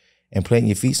somewhere. And planting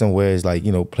your feet somewhere is like,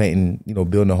 you know, planting, you know,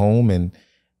 building a home and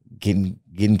getting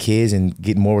kids and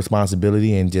getting more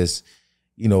responsibility and just,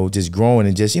 you know, just growing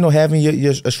and just, you know, having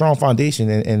your a strong foundation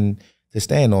and to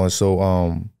stand on. So,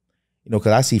 you know,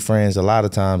 because I see friends a lot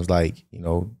of times, like, you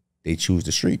know, they choose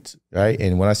the streets, right?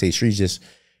 And when I say streets, just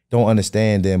don't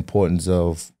understand the importance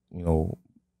of, you know,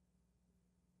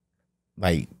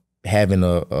 like having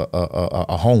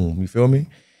a home, you feel me?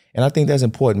 And I think that's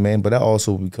important, man. But that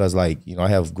also because, like, you know, I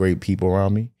have great people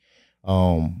around me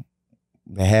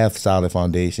that have solid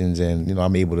foundations, and, you know,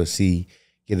 I'm able to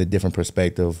get a different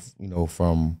perspective, you know,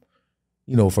 from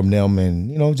them, and,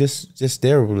 you know, just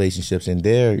their relationships and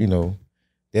their, you know,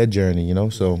 their journey, you know.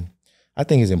 So I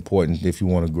think it's important if you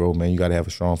want to grow, man. You got to have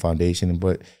a strong foundation,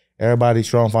 but everybody's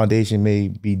strong foundation may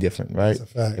be different, right?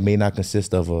 That's a fact. It may not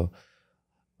consist of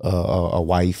a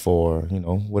wife or, you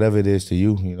know, whatever it is to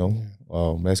you, you know.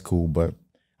 That's cool, but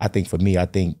I think for me, I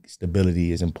think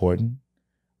stability is important.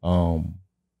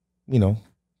 You know,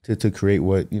 to create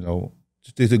what, you know,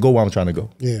 to go where I'm trying to go.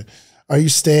 Yeah. Are you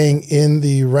staying in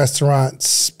the restaurant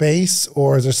space,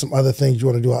 or is there some other things you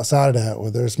want to do outside of that,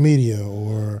 whether it's media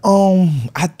or?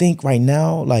 I think right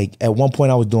now, like at one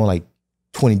point I was doing like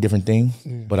 20 different things,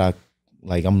 but I'm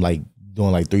like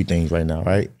doing like 3 things right now,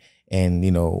 right? And,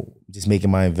 you know, just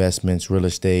making my investments, real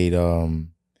estate,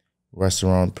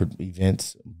 restaurant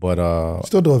events, but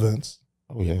still do events.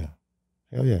 Oh yeah,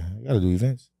 hell yeah, you gotta do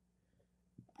events.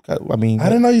 I mean, I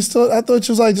didn't know you still. I thought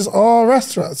you was like just all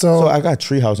restaurants. So I got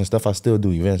Treehouse and stuff. I still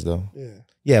do events though.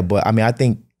 Yeah, but I mean, I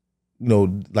think, you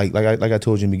know, like I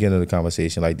told you in the beginning of the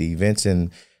conversation, like the events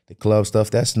and the club stuff,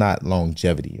 that's not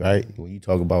longevity, right? When you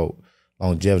talk about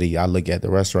longevity, I look at the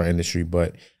restaurant industry,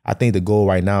 but I think the goal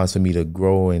right now is for me to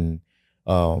grow and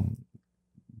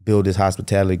build this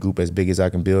hospitality group as big as I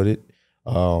can build it.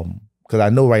 Because I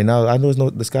know right now,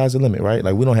 the sky's the limit, right?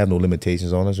 Like we don't have no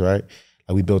limitations on us, right?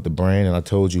 Like we built the brand, and I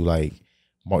told you, like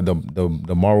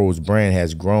the Morrow's brand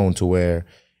has grown to where,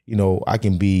 you know, I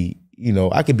can be in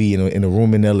a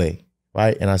room in LA,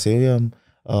 right? And I say,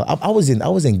 I was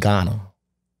in Ghana,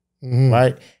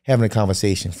 right, having a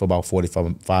conversation for about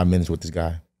 45 minutes with this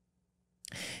guy,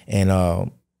 and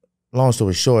long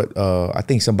story short, I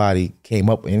think somebody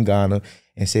came up in Ghana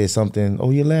and said something,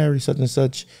 oh, you're Larry, such and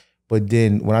such. But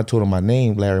then when I told him my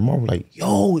name, Larry Morrow, like,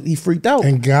 yo, he freaked out.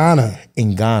 In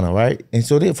Ghana, right? And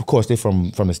so of course, they're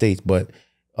from the States, but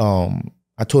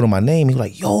I told him my name. He was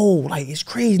like, yo, like, it's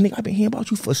crazy, nigga. I've been hearing about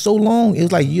you for so long. It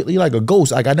was like, you're like a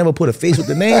ghost. Like, I never put a face with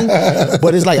the name,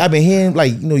 but it's like, I've been hearing,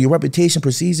 like, you know, your reputation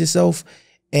precedes itself.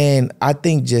 And I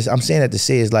think I'm saying that to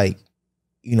say is like,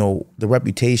 you know, the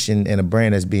reputation and the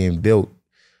brand that's being built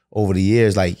over the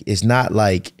years, like, it's not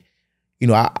like, you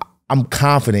know, I'm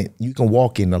confident you can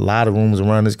walk in a lot of rooms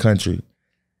around this country,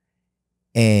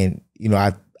 and, you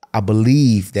know, I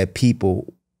believe that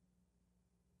people,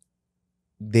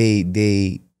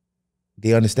 they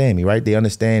understand me, right? They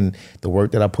understand the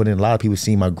work that I put in. A lot of people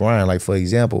see my grind. Like, for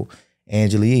example,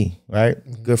 Angela E, right?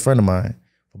 Good friend of mine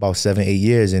for about 7-8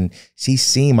 years, and she's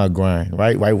seen my grind,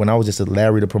 right? When I was just a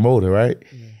Larry the promoter, right?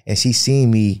 And she's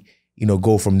seen me, you know,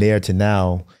 go from there to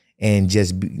now, and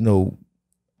just, you know,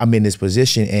 I'm in this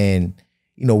position, and,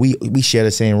 you know, we share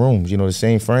the same rooms, you know, the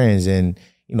same friends. And,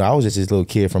 you know, I was just this little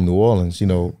kid from New Orleans, you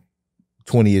know,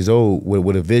 20 years old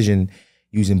with a vision,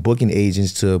 using booking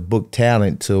agents to book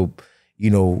talent, to,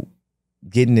 you know,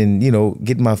 getting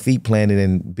my feet planted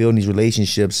and building these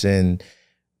relationships, and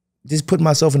just putting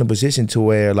myself in a position to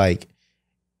where, like,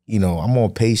 you know, I'm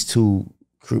on pace to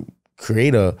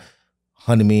create a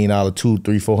 $100 million,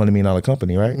 $400 million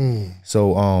company, right?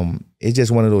 So it's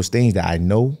just one of those things that I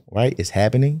know, right? It's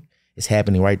happening. It's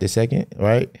happening right this second,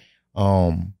 right?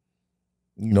 You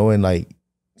know, and like,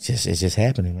 it's just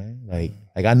happening, man.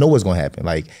 Like I know what's gonna happen.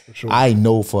 Like, sure. I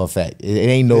know for a fact. It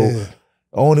ain't no. The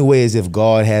only way is if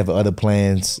God have other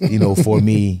plans, you know, for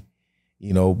me,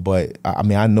 you know. But I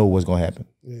mean, I know what's gonna happen.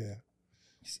 Yeah.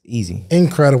 It's easy.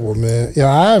 Incredible, man. Yeah,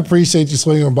 I appreciate you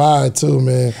swinging by too,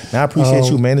 man. I appreciate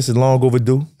you, man. This is long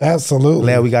overdue. Absolutely.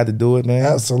 Glad we got to do it, man.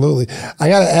 Absolutely. I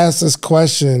got to ask this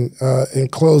question in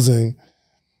closing.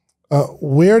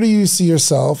 Where do you see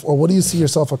yourself, or what do you see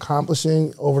yourself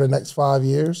accomplishing over the next 5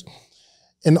 years?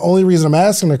 And the only reason I'm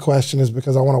asking the question is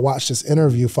because I want to watch this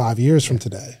interview 5 years from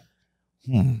today.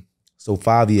 So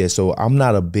 5 years. So I'm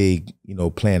not a big, you know,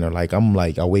 planner. Like,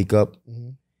 I wake up,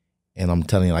 and I'm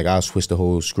telling you, like, I'll switch the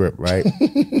whole script, right?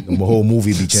 The whole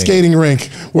movie be changed. Skating rink.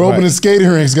 We're opening skating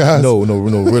rinks, guys. No,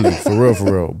 really, for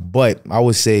real. But I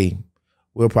would say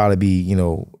we'll probably be, you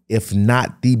know, if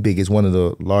not the biggest, one of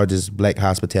the largest Black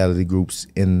hospitality groups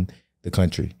in the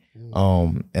country.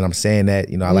 And I'm saying that,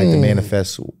 you know, I like to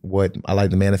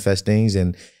manifest things,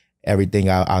 and everything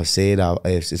I've said,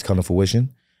 it's come to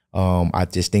fruition. I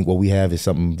just think what we have is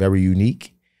something very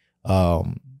unique.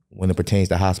 when it pertains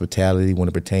to hospitality, when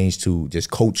it pertains to just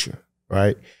culture,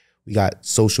 right? We got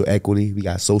social equity, we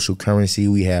got social currency,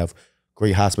 we have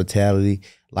great hospitality.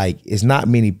 Like, it's not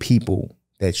many people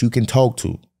that you can talk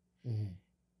to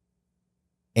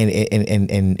and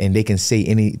they can say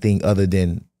anything other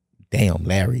than, damn,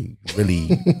 Larry really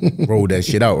rolled that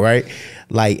shit out, right?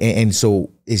 Like, and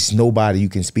so it's nobody you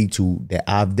can speak to that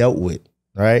I've dealt with,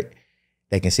 right,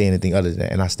 that can say anything other than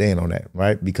that. And I stand on that,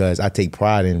 right? Because I take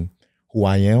pride in who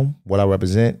I am, what I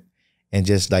represent, and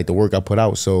just like the work I put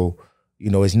out. So, you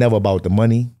know, it's never about the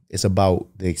money. It's about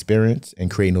the experience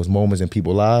and creating those moments in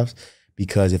people's lives.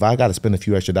 Because if I got to spend a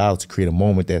few extra dollars to create a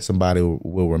moment that somebody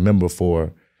will remember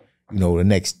for, you know, the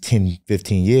next 10,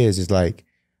 15 years, it's like,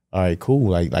 all right, cool.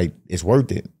 Like it's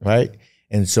worth it, right?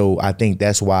 And so I think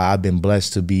that's why I've been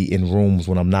blessed to be in rooms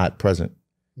when I'm not present,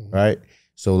 right?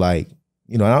 So like,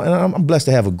 you know, and I'm blessed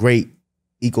to have a great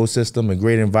ecosystem, a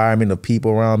great environment of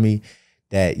people around me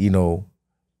that, you know,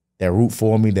 that root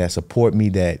for me, that support me,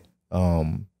 that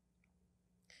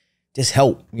just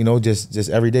help, you know, just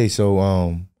every day.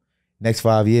 So next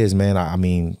 5 years, man, I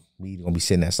mean, we gonna be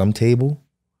sitting at some table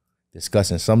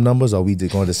discussing some numbers, or we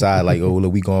just gonna decide like, oh,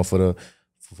 look, we going for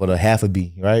the half a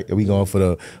B, right? Are we going for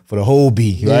the whole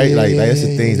B, right? Like that's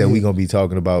the things that we gonna be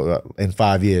talking about in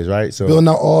 5 years, right? So building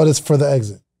out all this for the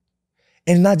exit,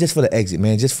 and not just for the exit,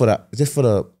 man, just for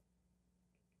the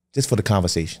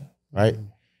conversation, right?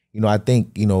 You know, I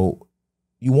think, you know,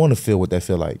 you want to feel what that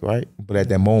feel like, right? But at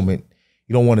that moment,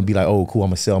 you don't want to be like, oh, cool,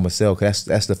 I'm gonna sell. Cause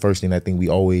that's the first thing I think we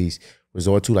always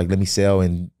resort to, like, let me sell.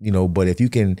 And, you know, but if you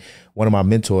can, one of my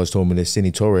mentors told me this,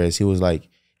 Cindy Torres, he was like,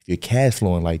 if you're cash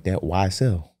flowing like that, why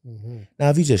sell? Now,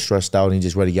 if you just stressed out and you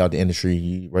just ready to get out the industry,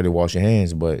 you ready to wash your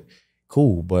hands, but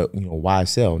cool, but, you know, why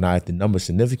sell? Now, if the number's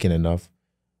significant enough,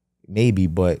 maybe,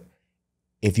 but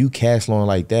if you cash flowing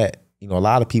like that, you know, a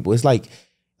lot of people, it's like,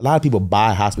 a lot of people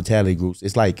buy hospitality groups.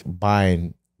 It's like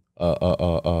buying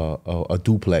a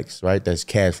duplex, right? That's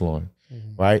cash flowing,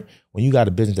 right? When you got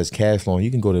a business that's cash flowing,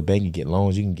 you can go to the bank and get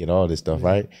loans. You can get all this stuff,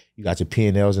 right? You got your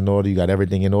P&Ls in order. You got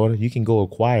everything in order. You can go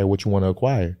acquire what you want to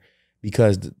acquire,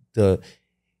 because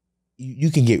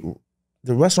you can get,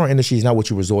 the restaurant industry is not what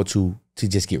you resort to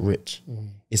just get rich.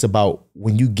 It's about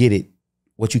when you get it,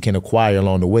 what you can acquire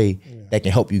along the way that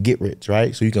can help you get rich,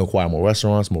 right? So you can acquire more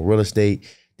restaurants, more real estate,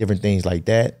 different things like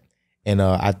that. And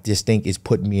I just think it's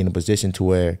putting me in a position to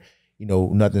where, you know,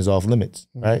 nothing's off limits,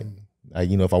 right? Like,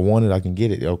 you know, if I want it, I can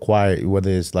get it, acquire it,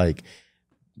 whether it's like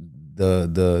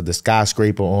the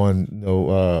skyscraper on, you know,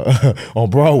 on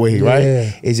Broadway,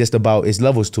 right? It's just about, it's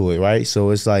levels to it, right?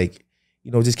 So it's like,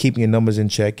 you know, just keeping your numbers in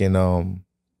check and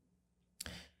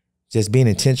just being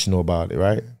intentional about it,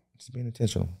 right? Just being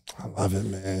intentional. I love it,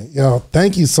 man. Yo,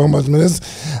 thank you so much, man.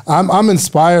 I'm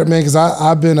inspired, man, because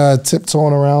I've been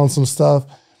tiptoeing around some stuff.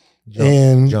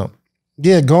 Jump.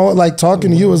 Yeah, going, like,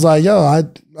 talking to you was like, yo,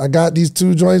 I got these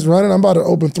 2 joints running. I'm about to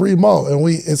open 3 more, and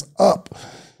it's up.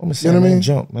 I'm gonna say, you know what I mean?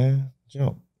 Jump, man.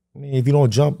 Jump. I mean, if you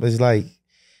don't jump, it's like,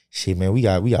 shit, man, we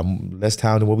got less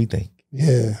time than what we think.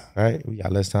 Yeah. Right? We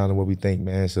got less time than what we think,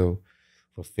 man. So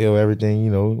fulfill everything, you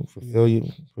know,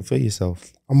 fulfill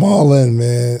yourself. I'm all in,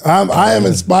 man. I am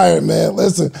inspired, man.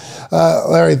 Listen,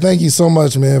 Larry, thank you so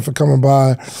much, man, for coming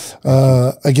by.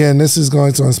 Again, this is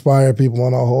going to inspire people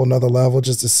on a whole nother level,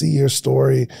 just to see your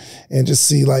story and just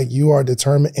see, like, you are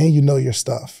determined and you know your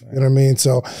stuff. You know what I mean?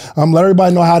 So let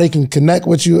everybody know how they can connect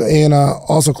with you, and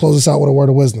also close us out with a word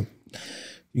of wisdom.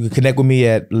 You can connect with me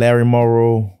at Larry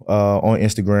Morrow on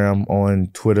Instagram, on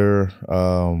Twitter,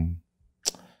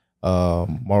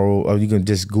 Morrow, or you can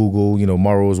just Google, you know,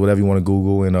 Morrows, whatever you want to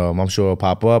Google, and I'm sure it'll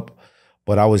pop up.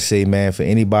 But I would say, man, for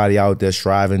anybody out there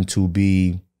striving to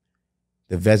be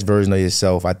the best version of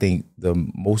yourself, I think the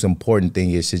most important thing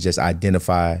is to just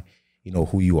identify, you know,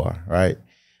 who you are, right?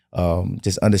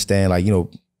 Just understand, like, you know,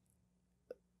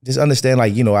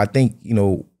 I think, you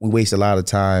know, we waste a lot of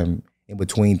time in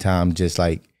between time just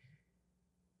like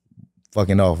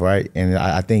fucking off, right? And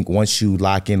I think once you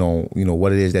lock in on, you know,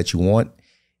 what it is that you want,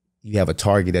 you have a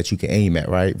target that you can aim at,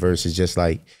 right? Versus just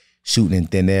like shooting in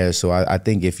thin air. So I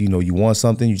think if, you know, you want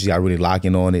something, you just got to really lock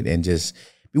in on it and just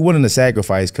be willing to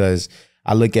sacrifice. Cause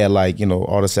I look at, like, you know,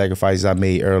 all the sacrifices I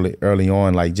made early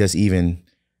on, like just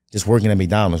working at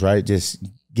McDonald's, right? Just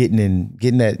getting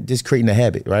that, just creating a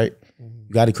habit, right?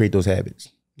 You got to create those habits.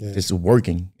 Just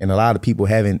working. And a lot of people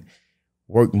haven't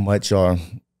worked much, or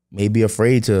maybe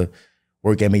afraid to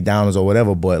work at McDonald's or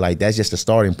whatever, but like that's just the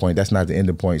starting point. That's not the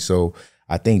ending point. So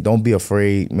I think don't be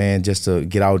afraid, man, just to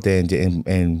get out there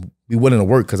and be willing to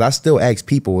work. Cause I still ask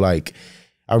people, like,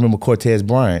 I remember Cortez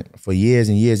Bryant for years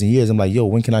and years and years. I'm like, yo,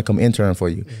 when can I come intern for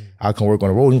you? I'll come work on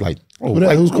the road. He's like, oh,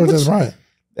 who's Cortez Bryant?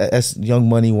 That's Young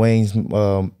Money, Wayne's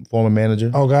former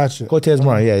manager. Oh, gotcha. Cortez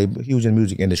Brown, yeah, he was in the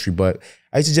music industry. But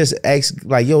I used to just ask,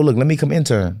 like, yo, look, let me come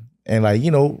intern. And like,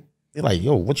 you know, they're like,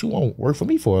 yo, what you want to work for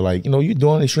me for? Like, you know, you're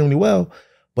doing extremely well.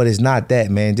 But it's not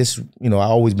that, man. Just, you know, I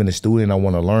always been a student. I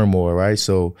want to learn more, right?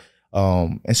 So,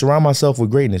 and surround myself with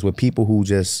greatness, with people who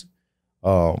just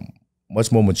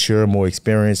much more mature, more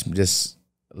experienced, just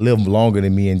live longer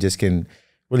than me and just can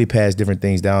really pass different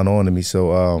things down on to me.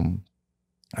 So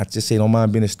I just say, don't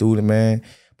mind being a student, man.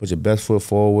 Put your best foot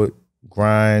forward,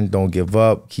 grind, don't give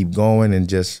up, keep going, and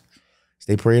just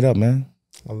stay prayed up, man.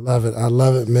 I love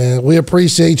it, man. We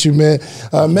appreciate you, man.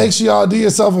 Make sure y'all do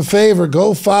yourself a favor.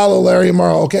 Go follow Larry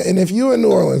Morrow, okay? And if you're in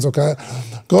New Orleans, okay,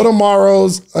 go to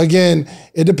Morrow's. Again,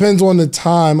 it depends on the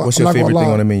time. What's your favorite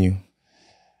thing on the menu?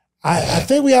 I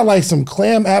think we had like some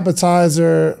clam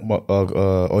appetizer.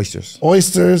 Oysters.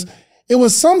 Oysters. It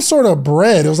was some sort of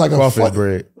bread. It was like crawfish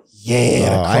bread.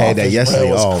 Yeah, I had that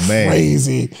yesterday. Oh, man.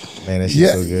 Crazy. Man, that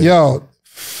shit's so good. Yo,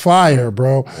 fire,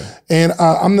 bro. And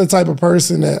I'm the type of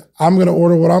person that I'm gonna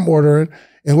order what I'm ordering,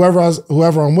 and whoever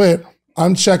I'm with,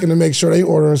 I'm checking to make sure they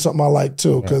ordering something I like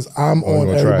too, because I'm on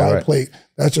everybody's plate.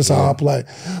 That's just how I play.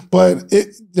 But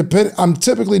it depends. I'm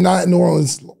typically not in New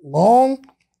Orleans long,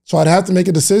 so I'd have to make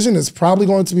a decision. It's probably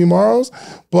going to be Morrow's,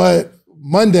 but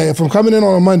Monday, if I'm coming in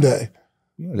on a Monday,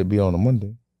 you had to be on a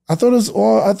Monday. I thought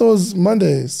it was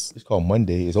Mondays. It's called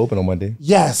Monday. It's open on Monday.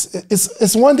 Yes,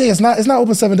 it's one day. It's not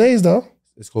open 7 days though.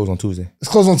 It's closed on Tuesday. It's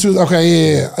closed on Tuesday.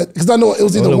 Okay, yeah. Because I know it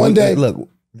was either one day. Look,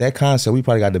 that concept, we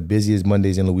probably got the busiest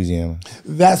Mondays in Louisiana.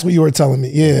 That's what you were telling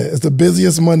me. Yeah, it's the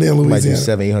busiest Monday in Louisiana.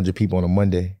 Might do 700-800 people on a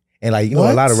Monday, and like, you know,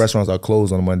 a lot of restaurants are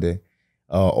closed on a Monday,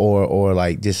 or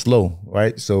like just slow,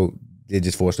 right? So they're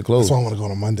just forced to close. That's why I want to go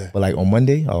on a Monday. But like on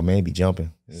Monday, oh man, be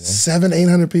jumping. You know?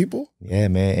 700-800 people. Yeah,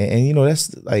 man, and you know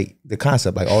that's like the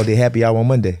concept, like all day happy hour on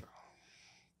Monday.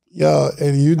 Yo,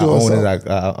 and you doing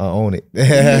something. I own it.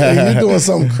 You're doing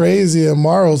something crazy in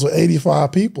Morrow's with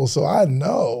 85 people. So I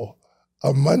know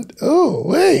a Monday. Oh,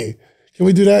 wait. Can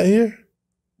we do that here?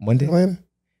 Monday? Atlanta?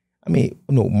 I mean,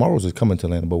 no, Morrow's is coming to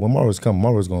Atlanta, but when Morrow's come,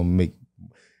 Morrow's gonna make,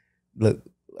 look,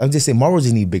 I'm just saying Morrow's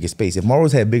just need bigger space. If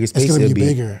Morrow's had bigger space, it's gonna be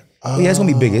bigger. Yeah, it's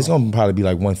gonna be bigger. It's gonna probably be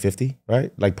like 150, right?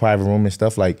 Like private room and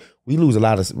stuff. Like we lose a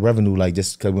lot of revenue, like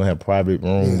just because we don't have private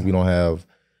rooms. Yeah. We don't have,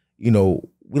 you know,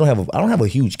 I don't have a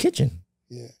huge kitchen.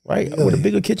 Yeah. Right? Really? With a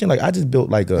bigger kitchen, like I just built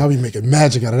like I'll be making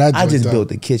magic out of that. I just built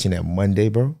the kitchen at Monday,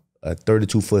 bro. A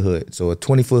 32-foot hood. So a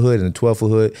 20-foot hood and a 12-foot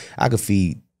hood, I could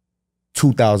feed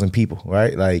 2,000 people,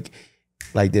 right? Like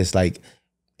this, like,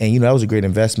 and you know, that was a great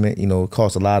investment. You know, it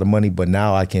cost a lot of money, but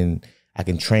now I can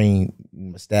train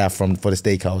staff for the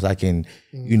steakhouse. I can,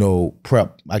 you know,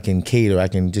 prep, I can cater, I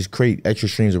can just create extra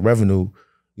streams of revenue.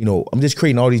 You know, I'm just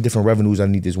creating all these different revenues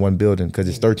underneath this one building because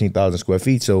it's 13,000 square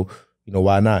feet. So, you know,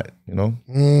 why not, you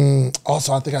know?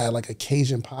 Also, I think I had like a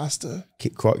Cajun pasta.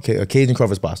 Cajun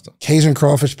crawfish pasta. Cajun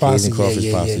crawfish pasta. Cajun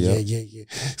crawfish pasta, yeah.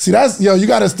 See, that's, yo, you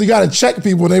gotta check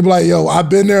people and they be like, yo, I've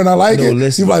been there and I like it.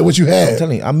 Listen, you be like, what you had? I'm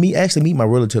telling you, actually meet my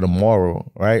realtor tomorrow,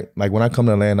 right? Like when I come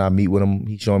to Atlanta, I meet with him.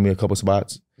 He's showing me a couple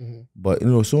spots. But, you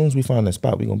know, as soon as we find that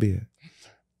spot, we're going to be here.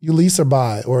 You lease or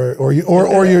buy, or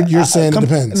you're saying it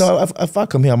depends. No, if I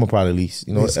come here, I'm gonna probably lease.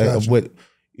 You know, but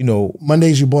you know,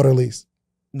 Mondays you bought or lease.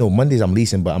 No, Mondays I'm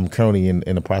leasing, but I'm currently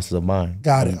in the process of buying.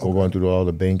 Got it. Going through all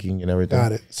the banking and everything.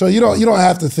 Got it. So you don't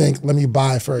have to think. Let me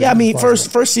buy first. Yeah, I mean,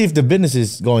 first see if the business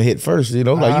is going to hit first. You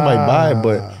know, like you might buy it,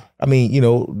 but I mean, you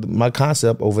know, my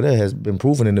concept over there has been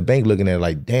proven in the bank. Looking at it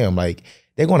like, damn, like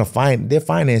they're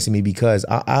financing me because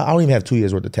I don't even have 2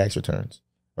 years worth of tax returns,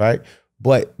 right?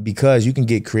 But because you can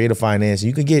get creative financing,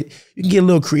 you can get a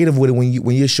little creative with it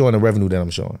when you're showing the revenue that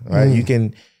I'm showing, right? You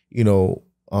can, you know,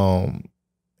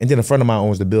 and then a friend of mine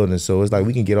owns the building, so it's like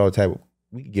we can get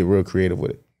real creative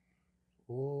with it.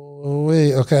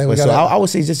 Wait, okay. I would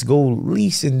say just go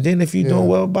lease, and then if you're doing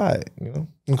well, buy it. You know.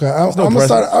 Okay, I'm gonna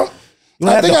start. You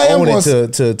don't have to own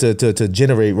it to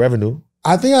generate revenue.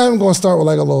 I think I am going to start with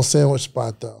like a little sandwich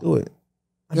spot though. Do it.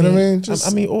 You know what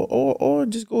I mean? Or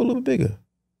just go a little bigger.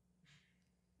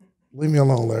 Leave me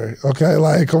alone, Larry. Okay,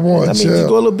 like come on. I mean, just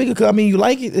go a little bigger. Cause I mean, you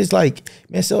like it. It's like,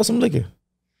 man, sell some liquor,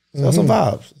 sell some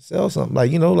vibes, sell something.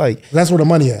 Like, you know, like that's where the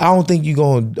money at. I don't think you're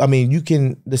going. I mean, you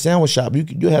can the sandwich shop.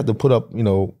 You have to put up. You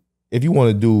know, if you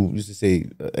want to do, just to say,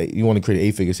 you want to create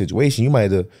an 8-figure situation,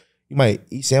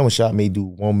 each sandwich shop may do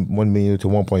 1 million to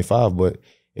 1.5, but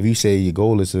if you say your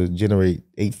goal is to generate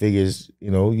 8 figures,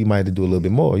 you know, you might have to do a little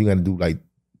bit more. You're gonna do like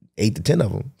 8 to 10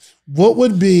 of them. What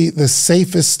would be the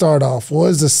safest start off? What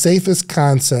is the safest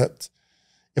concept?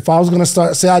 If I was gonna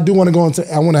start, say I do want to go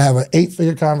into, I want to have an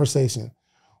 8-figure conversation.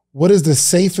 what is the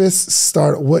safest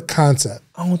start? What concept?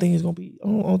 I don't think it's gonna be. I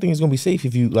don't think it's gonna be safe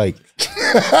if you like.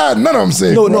 None of them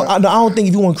safe. No, I don't think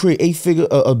if you want to create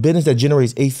a business that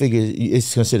generates 8 figures,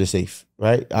 it's considered safe,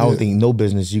 right? I don't think no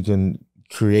business you can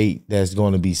create that's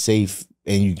going to be safe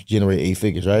and you generate 8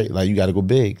 figures, right? Like you got to go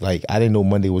big. Like I didn't know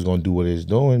Monday was going to do what it's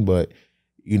doing, but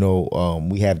you know,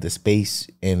 we have the space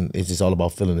and it's just all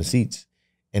about filling the seats,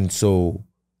 and so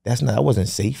I wasn't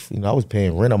safe. You know, I was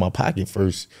paying rent on my pocket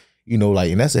first. You know,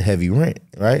 like, and that's a heavy rent,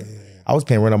 right? Yeah. I was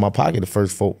paying rent on my pocket the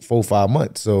first 4-5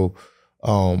 months. So,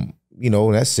 you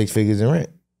know, that's 6 figures in rent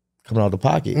coming out the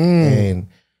pocket. And,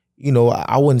 you know,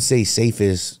 I wouldn't say safe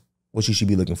is what you should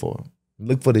be looking for.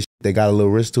 Look for the shit that got a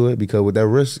little risk to it, because with that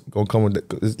risk gonna come with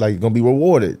it's like gonna be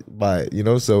rewarded by it, you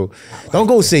know? So don't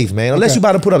go safe, man. Unless you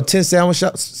about to put up 10 sandwich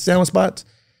spots,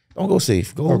 don't go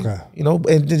safe. Go, you know,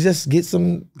 and just get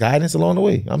some guidance along the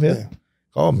way. I'm here. Yeah.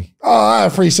 Call me. Oh, I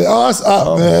appreciate it. Oh, it's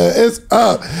up, man. It's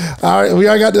up. All right, we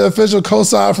already got the official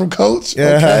cosign from Coach.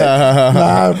 Okay.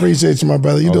 I appreciate you, my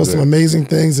brother. You're doing some amazing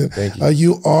things, and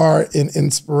you are an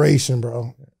inspiration,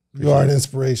 bro. You are an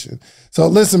inspiration. So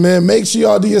listen, man, make sure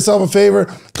y'all do yourself a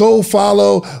favor. Go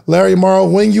follow Larry Morrow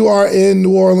when you are in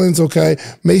New Orleans, okay?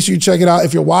 Make sure you check it out.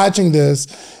 If you're watching this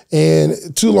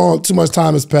and too much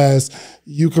time has passed,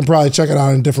 you can probably check it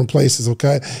out in different places,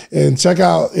 okay? And check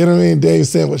out, you know what I mean, Dave's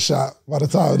Sandwich Shop by the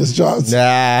time this drops.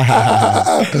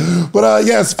 But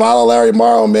yes, follow Larry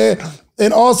Morrow, man.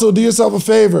 And also do yourself a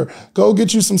favor. Go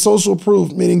get you some social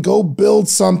proof, meaning go build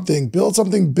something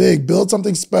big, build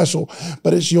something special.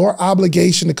 But it's your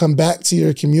obligation to come back to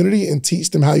your community and teach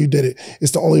them how you did it.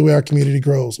 It's the only way our community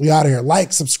grows. We out of here.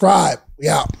 Like, subscribe. We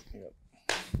out.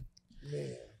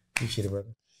 Man. Appreciate it,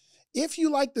 brother. If you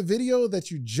like the video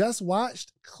that you just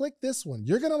watched, click this one.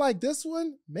 You're going to like this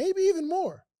one, maybe even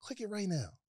more. Click it right now.